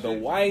They that got the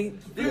shit.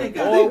 white. Then they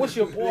Boy, got- what's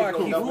your boy?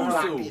 Keith Double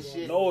rock Russo. this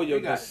shit. No, your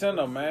They got-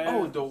 center, man.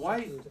 Oh, the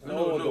white?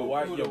 No, the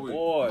white, who your the white?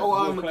 boy.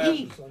 Oh, Who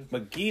McGee.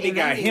 McGee, they And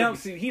got that him. nigga-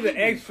 See, he the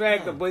X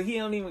Factor, but he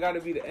don't even got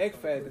to be the X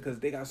Factor because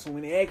they got so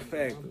many X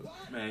Factors.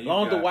 Man, you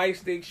Long the got- white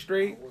stick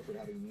straight.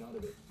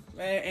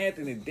 Man,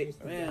 Anthony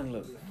Dick. Man,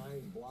 look.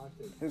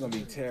 It's going to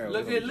be terrible.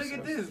 Look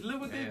at this.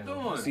 Look what they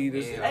doing. See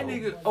this? That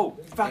nigga. Oh,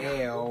 fuck.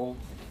 L.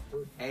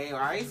 Hey,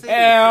 I ain't saying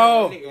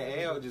L. nigga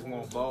L just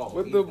want ball.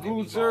 With He the might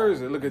blue be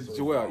jersey. ball. Look at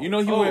Joel. You know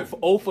he went for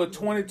 0 for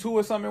 22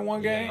 or something in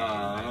one game?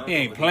 He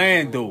ain't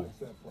playing though.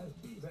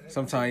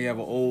 Sometimes you have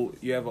an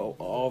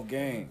off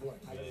game.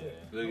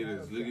 Look at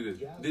this. Look at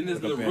this. Then there's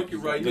the Look at rookie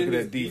right Look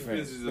there. at that His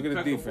defense. is Look at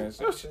the impeccable.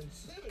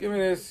 defense. Give me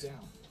this.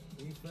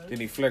 Then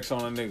he flex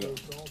on a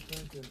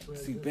nigga.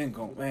 See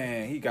Benko,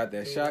 man, he got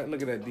that shot.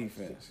 Look at that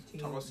defense.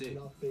 Toss it.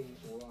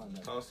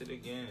 Toss it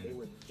again.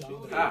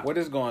 Ah. What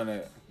is going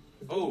at?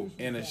 Oh,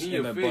 In in the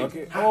your face.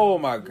 bucket. Oh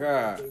my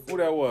God. Who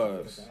that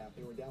was?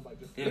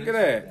 Look at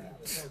that.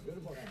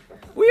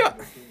 We up.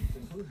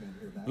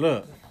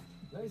 Look.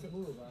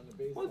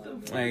 What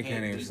the fuck? I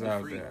can't even beat the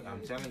stop Freak. that.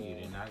 I'm telling you,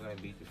 they're not gonna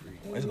beat the Freak.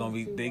 It's gonna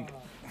be big.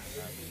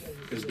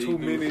 It's They too do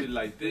many. shit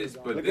like this,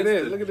 but Look at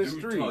this. Look at the Utah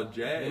street.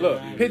 Jazz.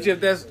 Look, picture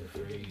if that's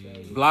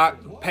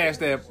block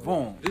past that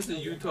boom. This is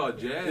Utah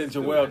Jazz.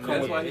 Then though. Joel come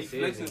That's with why it. he's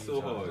flexing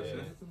so hard.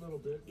 son.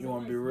 You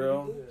wanna be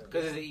real?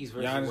 Because it's the East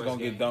versus Giannis West gonna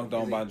game. get dunked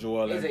on by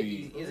Joel It's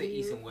Embiid. an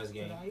East and West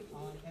game.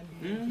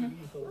 Mm-hmm.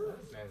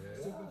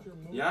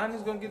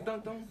 Giannis gonna get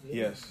dunked on?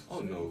 Yes. Oh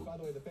no.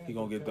 He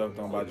gonna get dunked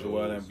on by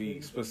Joel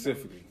Embiid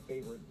specifically.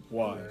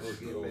 Why? Let's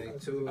get back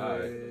to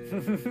Alright.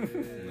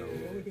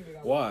 it.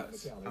 Why?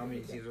 How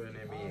many teams are in the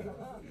NBA?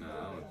 Nah,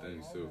 I don't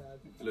think so.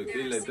 Look,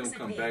 they let them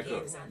come back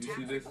up. You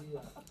see this?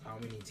 How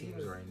many teams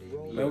are in the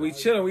NBA? Man, we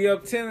chilling. We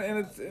up 10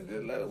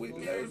 and let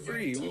it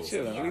breathe. We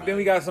chilling. Then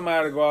we got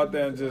somebody to go out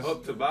there and just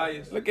Up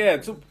Tobias. look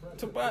at it.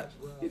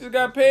 He just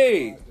got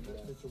paid.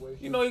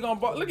 You know he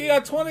gonna look. He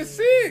got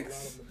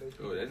 26.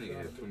 Oh, that nigga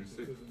had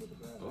 26.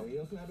 Oh.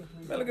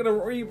 Man, look at the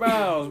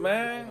rebounds,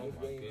 man.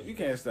 You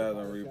can't stop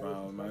the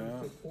rebounds,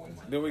 man.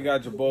 Then we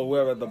got your boy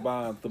Webb at the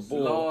bottom. The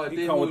bull. Lord, He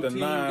this come whole with the team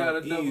got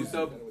a 9 easy.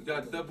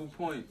 got double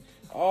point.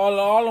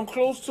 All them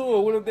close to it.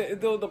 What if they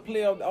the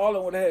playoff? All of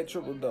them would have had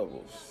triple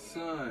doubles.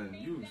 Son,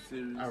 you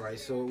serious? All right,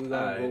 so we're gonna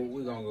Alright. go.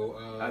 We're gonna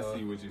go. I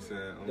see what you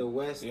saying. The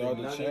West. Y'all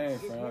the the Nuggets.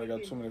 chain, fam. They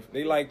got too many.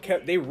 They like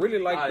kept. They really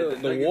like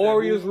Alright, the Nuggets,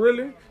 Warriors, that who?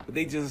 really. But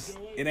they just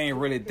it ain't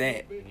really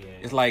that. Yeah.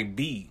 It's like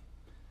B,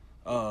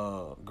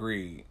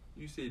 grade.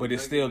 You said But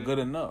it's Nuggets, still man. good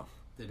enough.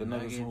 The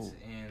Nuggets Nuggets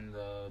who? and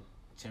the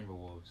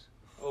Timberwolves.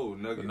 Oh,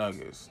 Nuggets. The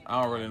Nuggets.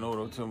 I don't really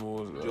know the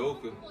Timberwolves. though.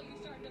 Joker.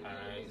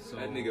 Alright, so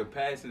That nigga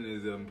passing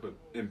is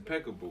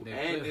impeccable. They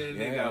And clip. then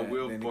they got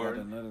Will then they got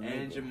Barton another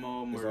and nigga.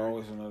 Jamal There's Murray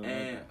always another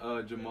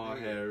and Jamal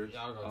Harris.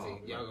 Y'all gonna Oh,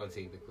 take. Y'all man. gonna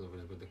take the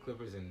Clippers, but the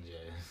Clippers and the Jazz.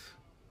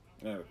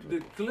 Yeah, The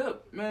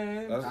clip,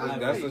 man.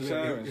 that's the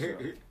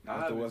championship.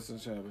 That's the Nah, Western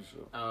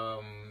Championship.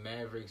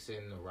 Mavericks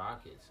and the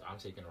Rockets. I'm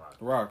taking the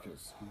Rockets.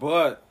 Rockets,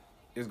 but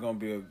it's gonna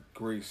be a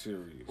great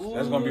series.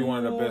 That's gonna be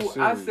one of the best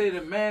Ooh, I series. say the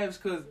Mavs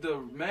because the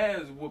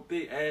Mavs whooped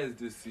their ass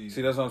this season.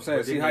 See, that's what I'm saying.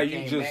 But See then how they you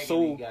came just back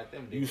so and they got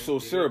them. They you went- so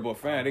they serious, went- but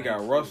fam, they got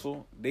so.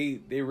 Russell. They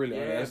really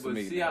Yeah, but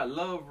underestimated. see, I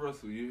love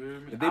Russell. You hear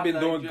me? They've been I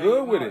doing like good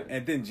James with it, Harden.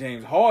 and then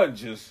James Harden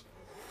just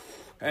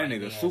that Right,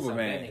 nigga yeah,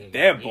 Superman, so nigga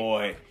that got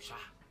boy. hit.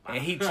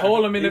 And he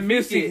told him in the If he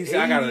midst, he get said,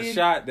 "I got a 80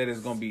 shot that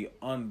is gonna be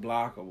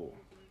unblockable."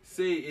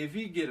 Say if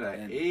he get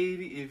And-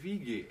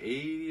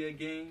 80 a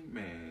game,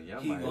 man,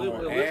 y'all He might. gonna-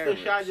 What's the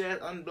average. shot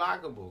that's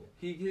unblockable?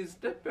 He gets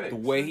step back. The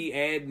way he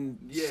adding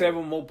Yeah.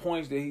 7 more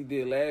points that he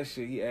did last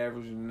year, he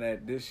averaging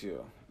that this year.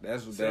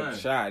 That's what that Son.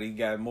 shot. He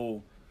got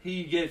more.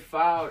 He get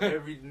fouled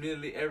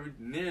nearly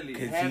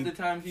Cause half he the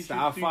time he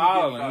stop shoots, he get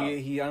fouling. fouled.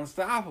 He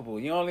unstoppable.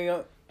 You only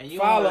And you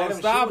foul don't let him shoot it,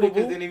 unstoppable.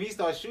 because then if he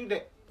starts shooting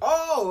it,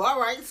 oh, all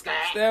right, Scott.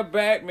 Step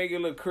back, make it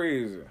look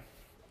crazy.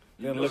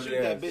 Then know, look shoot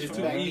at that bitch It's from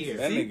too back easy. here.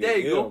 That See, nigga there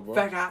you ill, go. bro.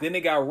 Back out. Then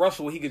they got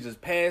Russell. He could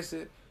just pass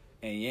it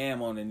and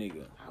yam on the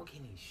nigga. How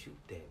can he shoot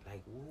that?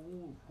 Like,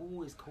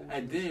 who is coaching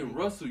And this then nigga?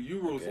 Russell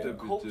Euro Who step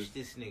coached is just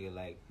this nigga?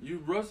 Like,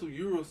 Russell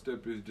Euro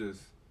step is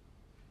just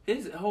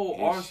his whole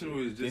His arsenal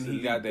shit. is just. Then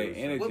he got elite, that though,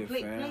 son. energy. well,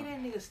 play fam.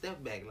 that nigga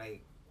step back.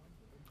 Like,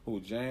 Who,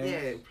 James?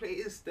 yeah, play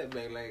his step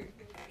back. Like,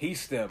 He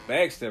stepped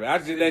back. I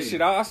did that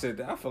shit out. I said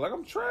that. I feel like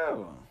I'm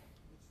traveling.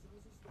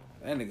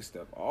 That nigga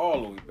stepped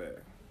all the way back.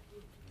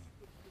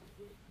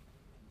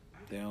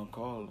 They don't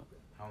call him.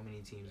 how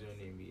many teams are in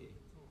the NBA?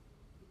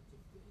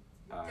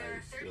 There are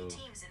Alright, 30 so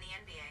teams in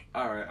the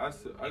NBA. alright,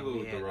 I go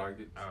with the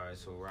Rockets. All right,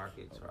 so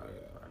Rockets.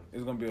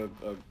 It's gonna be a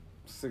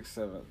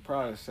 6-7,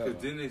 probably 7.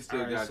 Cause then they still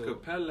Alright, got so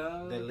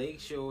Capella. The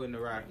Lake Show and the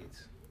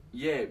Rockets.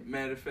 Yeah,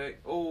 matter of fact,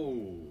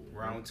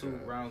 Round two,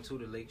 okay. round two,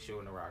 the Lake Show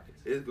and the Rockets.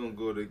 It's gonna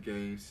go to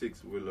Game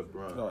 6 with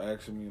LeBron. Don't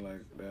ask me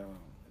like that.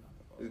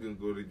 It's gonna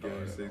go to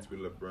Game yeah. 6 with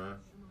LeBron.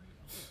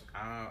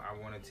 I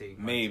want to take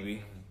my Maybe.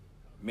 team.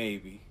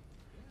 Maybe.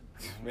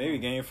 Maybe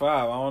game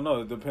 5. I don't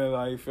know. It depends on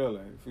how you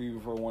feeling. If you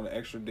want an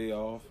extra day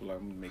off, like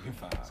I'm gonna make it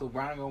 5. So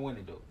Brian gonna win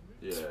it though.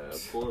 Yeah,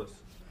 of course.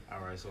 All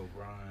right, so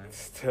Brian.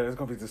 It's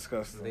gonna be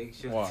disgusting. Lake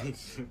Show Watch.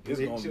 takes- It's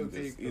Lake gonna Show be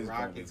takes the it's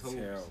gonna be Rockets' hopes.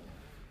 terrible.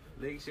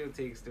 Lake Show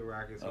takes the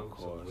Rockets' Of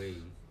hopes course. away.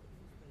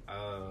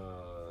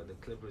 The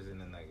Clippers and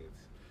the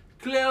Nuggets.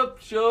 Clip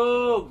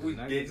show. The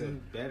Nuggets are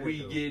better,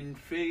 We though. getting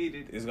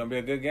faded. It's gonna be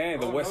a good game.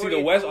 The Oh, West, no, see, the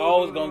they- West no,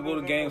 always no, gonna no, go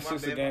to no, game my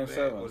 6 or bad, game my bad.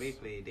 7. Oh, they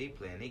playing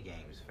their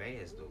games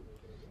fast though.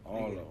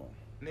 All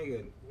of nigga.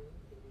 them.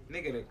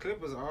 Nigga, the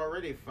Clippers are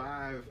already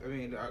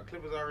the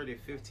Clippers already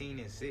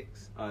 15-6.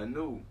 I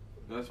knew.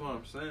 That's what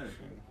I'm saying.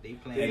 They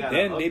playing. And gotta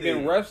then they've been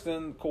update.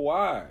 resting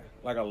Kawhi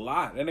like a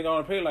lot. Then they're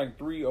gonna play like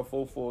 3 or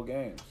 4 full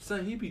games.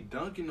 Son, he be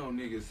dunking on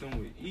niggas son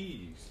with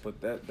ease. But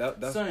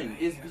that's Son,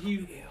 is he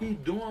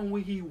doing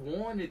what he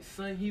wanted,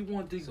 son. He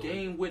want the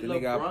game with then they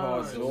got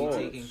Paul LeBron. George.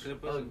 Taking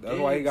Clippers. That's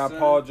why he got son.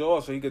 Paul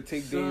George, so he could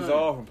take Son. days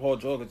off, and Paul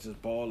George could just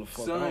ball the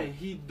fuck Son, out.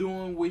 he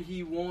doing what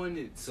he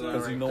wanted, son.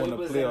 Because he know in the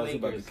Clippers playoffs and he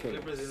about to Lakers. kill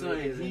it. Clippers and Son,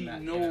 Lakers he in the-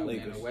 know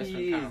in the Western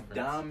he is Conference.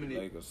 dominant.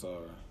 Lakers, sorry.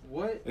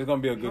 What? It's gonna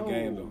be a good No.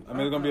 game though. I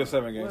mean, it's gonna be a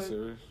 7-game What?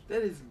 series.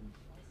 That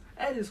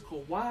is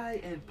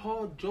Kawhi and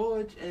Paul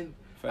George, and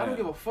I Fam. don't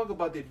give a fuck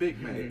about their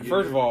big man.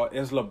 First of all,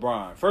 it's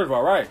LeBron. First of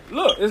all, right?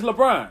 Look, it's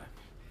LeBron.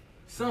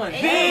 son,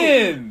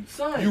 Then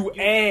son, you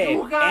add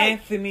you got,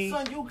 Anthony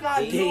Son, you got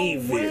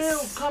Davis. Lou Will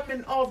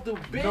coming off the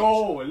bench.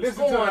 No, listen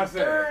to what I scoring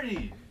said.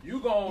 30. You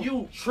gonna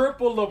You-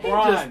 triple He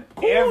LeBron just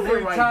cooling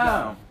every right time.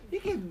 now. He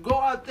can go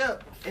out there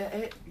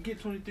and get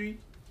 23.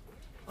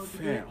 off the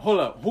Fam, bench. hold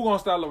up. Who gonna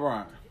stop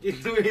LeBron? Get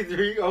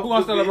 23 Who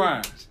gonna stop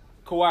LeBron?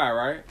 Kawhi,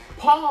 right?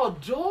 Paul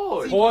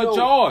George. Paul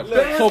George. look,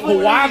 So that's what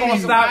Kawhi it gonna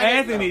is. stop Kawhi-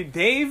 Anthony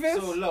Davis?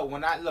 So look,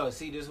 when I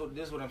see this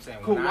what I'm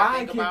saying. When Kawhi I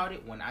think can- about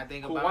it, when I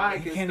think about Kawhi it,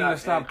 He can can't even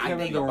stop I Kevin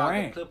think about the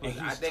Durant. Clippers.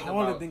 And I he's think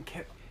taller about- than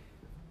Kevin.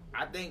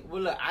 I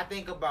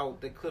think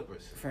about the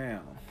Clippers.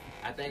 Fam.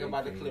 I think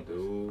about the Clippers.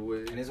 Do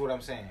And it. this is what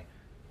I'm saying.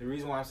 The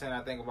reason why I'm saying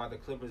I think about the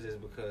Clippers is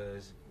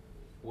because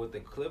with the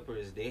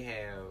Clippers, they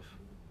have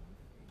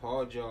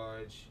Paul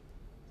George,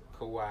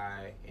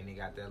 Kawhi, and they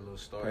got that little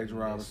Paige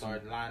Robinson.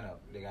 starting lineup.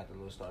 They got the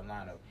little starting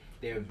lineup.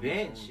 Their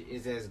bench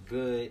is as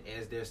good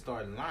as their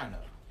starting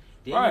lineup.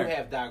 Then Right. you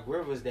have Doc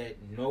Rivers that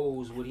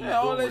knows what he's Yeah,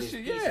 all doing that with his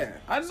shit, pieces. yeah.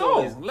 I So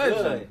know. it's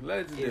Legend. good.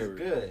 Legendary.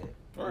 It's good.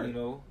 Right. You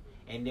know?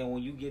 And then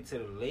when you get to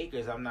the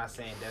Lakers, I'm not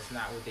saying that's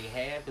not what they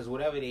have, because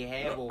whatever they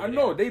have over I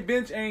know. there, They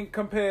bench ain't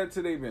compared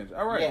to their bench.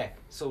 All right. yeah.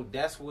 So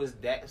that's what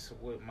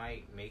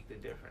might make the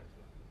difference.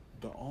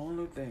 The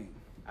only thing.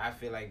 I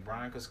feel like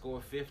Brian could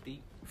score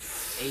 50.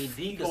 AD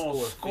He could gonna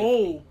score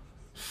score 50.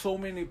 so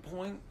many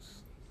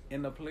points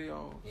in the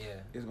playoffs. Yeah.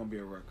 It's gonna be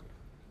a record.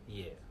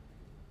 Yeah.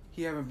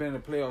 He haven't been in the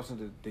playoffs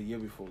since the year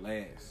before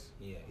last.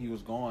 Yeah. He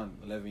was gone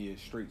 11 years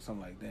straight,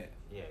 something like that.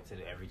 Yeah. To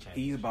every championship.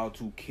 He's about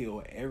to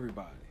kill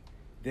everybody.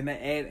 Then they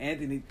add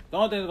Anthony. The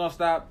only thing that's gonna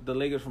stop the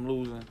Lakers from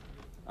losing,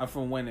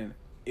 from winning,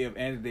 if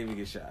Anthony Davis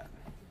gets shot.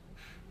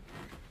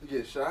 You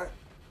get shot?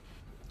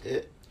 Yeah.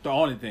 The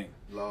only thing.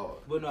 Lord.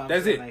 But no, I'm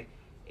That's saying, it. Like,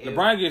 if-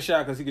 LeBron gets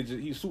shot because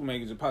he Superman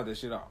can just pop that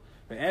shit off.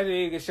 But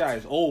Anthony Davis gets shot,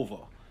 it's over.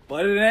 But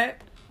other than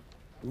that,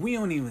 we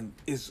don't even.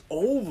 It's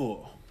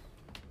over.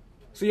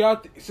 So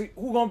y'all see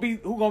who gonna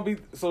be?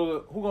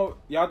 So who gonna?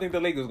 Y'all think the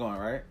Lakers going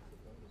right?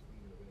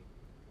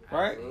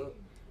 Right?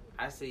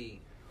 I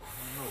see.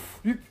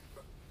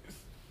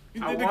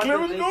 You I think the want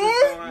Clippers Lakers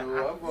going?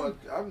 No,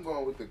 I'm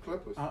going with the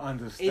Clippers. I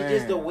understand. It's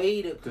just the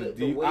way the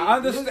deep- way. I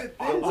understand. The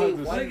I way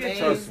understand. one Look at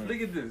man- this.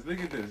 Look at this. Look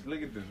at this.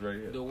 Look at this right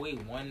here. The way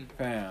one.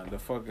 Fam, the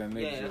fucking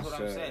niggas Yeah, that's just what I'm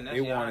said saying. That's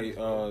they your wanted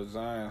honest,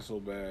 Zion so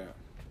bad.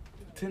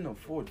 10 or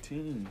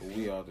 14. But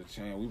we out the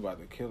chain. We about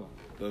to kill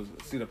him.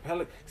 See the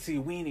Pelican. See,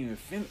 we ain't even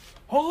finished.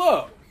 Hold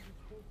up.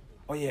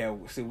 Oh yeah.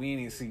 See, we ain't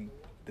even see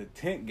the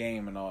 10th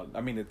game and all.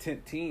 I mean, the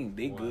 10th team.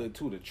 They What? good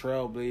too. The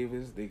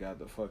Trailblazers. They got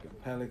the fucking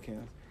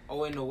Pelicans.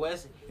 Oh, in the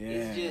West, Yeah,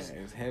 it's just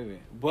it's heavy.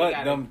 But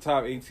gotta- them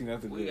top 18.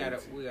 That's a we good. gotta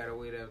 18. we gotta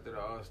wait after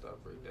the All-Star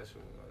break. That's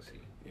what we're gonna see.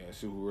 Yeah.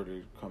 See who ready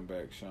to come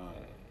back, Sean.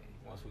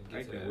 Once we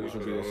I get to can't that, Which will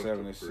for be the the All-Star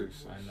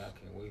 76. I know, I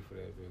can't wait for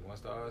that break. Once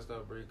the All-Star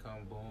break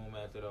come, boom.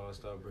 After the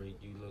All-Star break,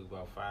 you look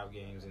about 5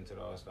 games into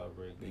the All-Star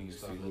break, Then then you you see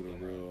start who the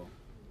looking. real,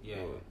 Yeah,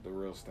 the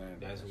real standard.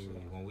 that's and who.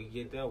 shit. When we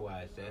get that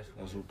watch,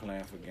 That's who when,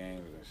 playing for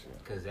games and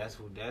shit. cause that's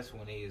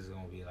when they is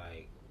gonna be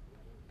like,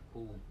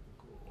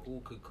 who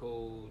could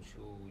coach,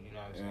 who you know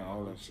what I'm saying, Yeah,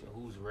 all that shit.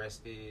 who's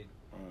rested,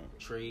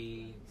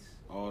 trades.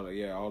 All that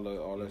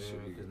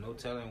shit. Because no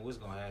telling what's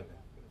gonna happen.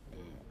 Yeah.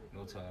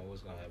 No telling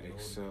what's gonna happen.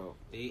 Except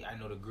I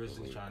know the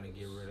Grizzlies trying to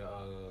get rid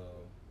of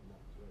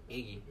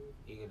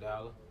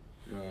Iguodala.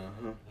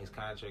 Uh-huh. His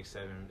contract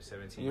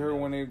 17. You heard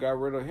when they got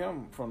rid of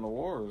him from the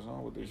Warriors, huh?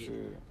 What they Yeah.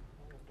 said.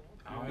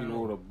 I He don't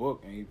wrote know. a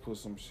book and he put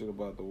some shit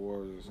about the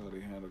Warriors, how they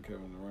handled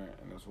Kevin Durant,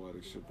 and that's why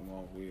they shipped him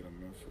off way to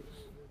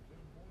Memphis.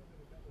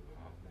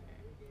 Oh,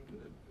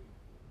 man.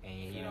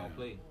 And he don't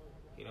play.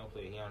 He don't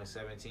play. He on a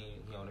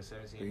 $17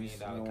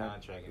 million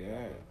contract. and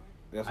Yeah.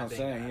 That's I what I'm think-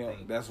 saying. I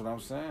think That's what I'm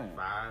saying.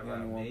 $5 He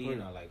only won't million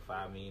play. or like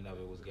 $5 million of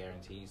it was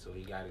guaranteed, so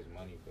he got his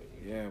money for it.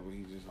 Yeah, but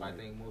he just. I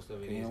think most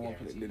of it he is don't want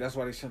to play. guaranteed. That's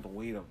why they sent the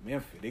way to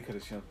Memphis. They could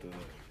have sent the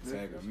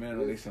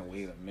Sacramento. They sent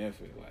way to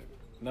Memphis. Like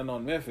nothing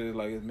on Memphis.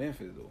 Like it's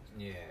Memphis though.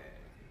 Yeah.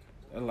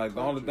 And like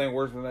the only thing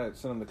worse than that,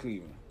 send them to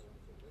Cleveland.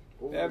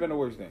 That been the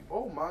worst thing.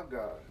 Oh my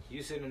gosh.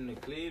 You send him to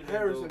Cleveland.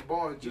 Harrison though,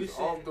 Barnes you just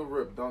send- off the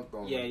rip dunked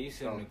on Yeah, him. you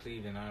send him Dunked. to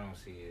Cleveland. I don't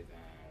see it.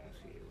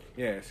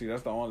 Yeah, see,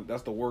 that's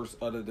the worst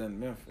other than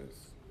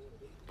Memphis.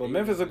 But Yeah,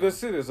 Memphis is a yeah. good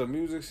city. It's a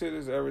music city.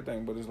 It's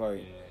everything. But it's like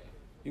Yeah.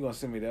 you gonna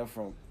send me there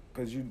from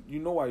because you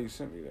know why you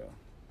sent me there.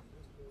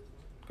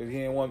 Because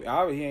he ain't want.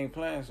 Obviously he ain't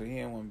playing, so he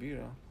ain't want to be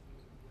there.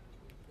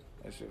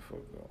 That shit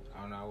fucked up.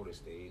 I don't know. I would have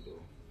stayed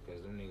though,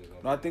 cause them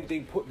niggas. No, I think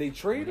they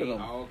traded when him.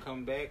 they all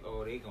come back,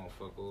 they gonna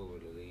fuck over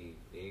the league.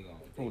 They gonna.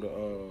 Who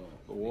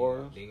the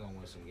Warriors? They gonna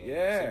win some games.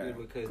 Yeah,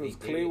 Simply because they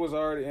Clay did it. was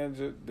already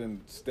injured.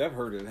 Then Steph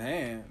hurt his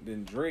hand.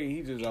 Then Dre,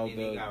 he just And out then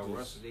there. they got just-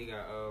 Russell. They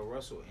got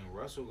Russell, and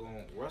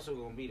Russell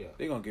gonna be there.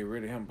 They gonna get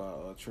rid of him by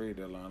trade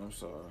deadline. I'm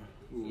sorry.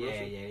 Yeah,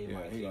 they Yeah,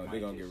 might. they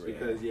gonna get rid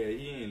of him. Because he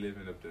ain't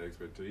living up to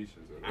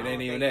expectations. It I don't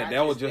ain't even think- that. not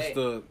That was just just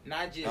that. the.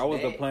 Not just That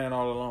was the that. plan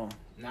all along.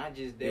 Not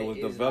just that. It was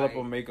it's develop like,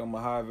 him, make him a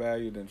high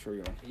value, then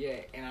trade him. Yeah,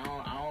 and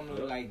I don't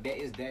know, like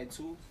that is that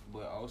too,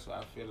 but also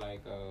I feel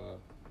like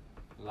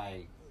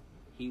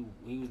he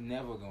was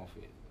never gonna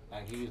fit.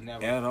 Like he was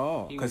never At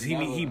all, he because was he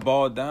never-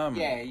 ball dominant.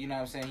 Yeah, you know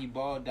what I'm saying? He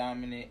ball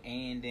dominant,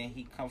 and then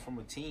he come from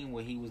a team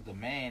where he was the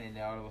man, and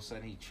then all of a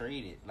sudden he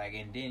traded. Like,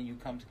 and then you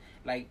come to,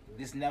 like,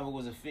 this never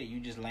was a fit.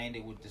 You just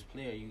landed with this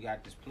player. You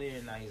got this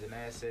player, now he's an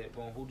asset.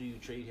 Boom, who do you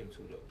trade him to,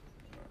 though?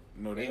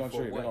 No, they And gonna for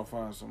trade. They what? gonna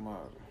find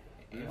somebody.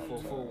 And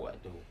for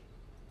what, though?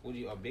 What do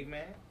you, a big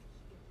man?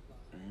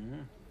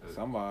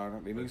 Somebody.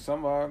 They need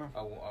somebody.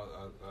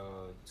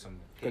 Some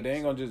Cause they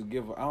ain't gonna just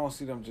give. I don't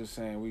see them just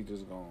saying we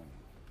just gonna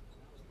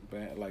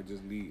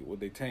just leave. What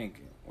they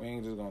tanking? We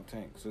ain't just gonna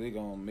tank. So they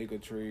gonna make a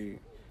trade,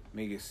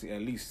 make it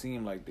at least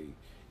seem like they.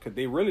 Cause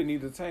they really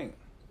need to tank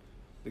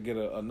to get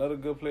another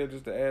good player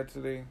just to add to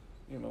their,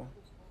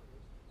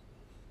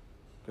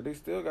 Cause they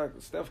still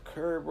got Steph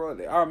Curry, bro.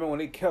 I remember when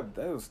they kept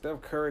that was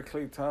Steph Curry,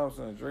 Klay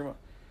Thompson, and Draymond.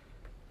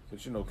 But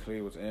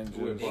Klay was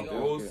injured.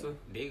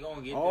 They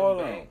gonna get all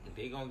them of back.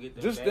 They gonna get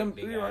them just back. them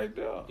They three got- right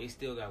there. They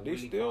still got They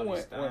Willie still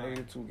went Cauley-Stein.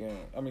 82 games.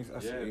 I mean, I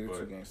said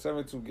 82 games,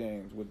 72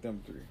 games with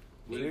them three.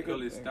 Willie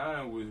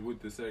Cauley-Stein was with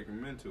the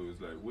Sacramento.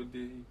 It's like, what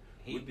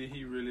did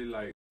he really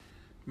like?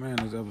 Man,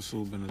 this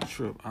episode been a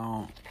trip.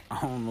 I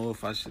don't know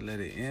if I should let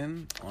it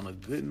end on a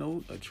good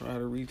note or try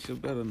to reach a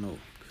better note.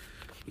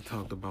 We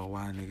talked about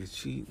why niggas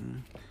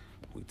cheating.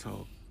 We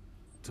talked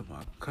to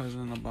my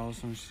cousin about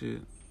some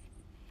shit.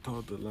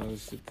 Talked a lot of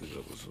shit this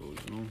episode,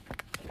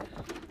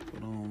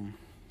 But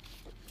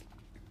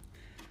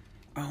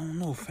I don't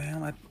know,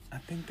 fam. I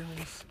think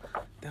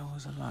that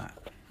was a lot.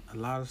 A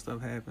lot of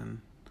stuff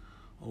happened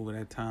over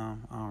that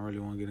time. I don't really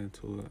want to get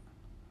into it,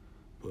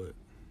 but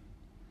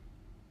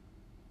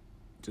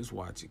just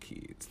watch your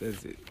kids.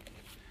 That's it.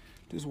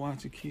 Just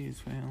watch your kids,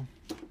 fam.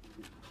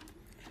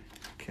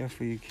 Care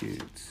for your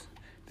kids.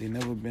 They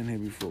never been here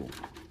before,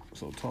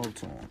 so talk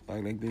to them.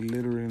 Like they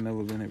literally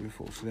never been here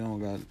before, so they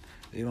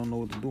don't know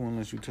what to do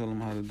unless you tell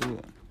them how to do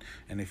it.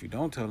 And if you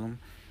don't tell them,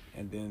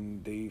 and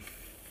then they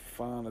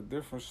find a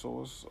different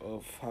source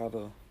of how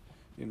to,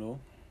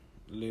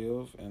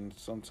 live, and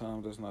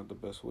sometimes that's not the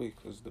best way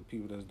because the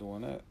people that's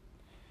doing that,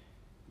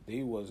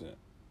 they wasn't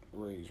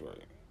raised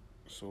right.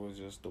 So it's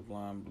just the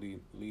blind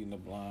leading the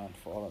blind,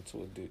 fall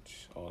into a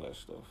ditch, all that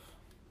stuff.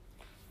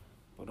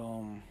 But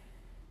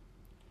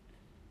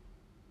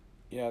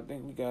yeah, I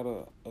think we got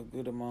a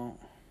good amount.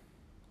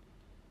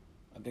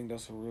 I think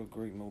that's a real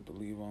great note to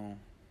leave on.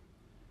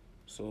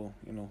 So,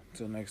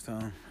 till next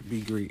time,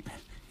 be great.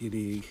 You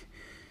dig?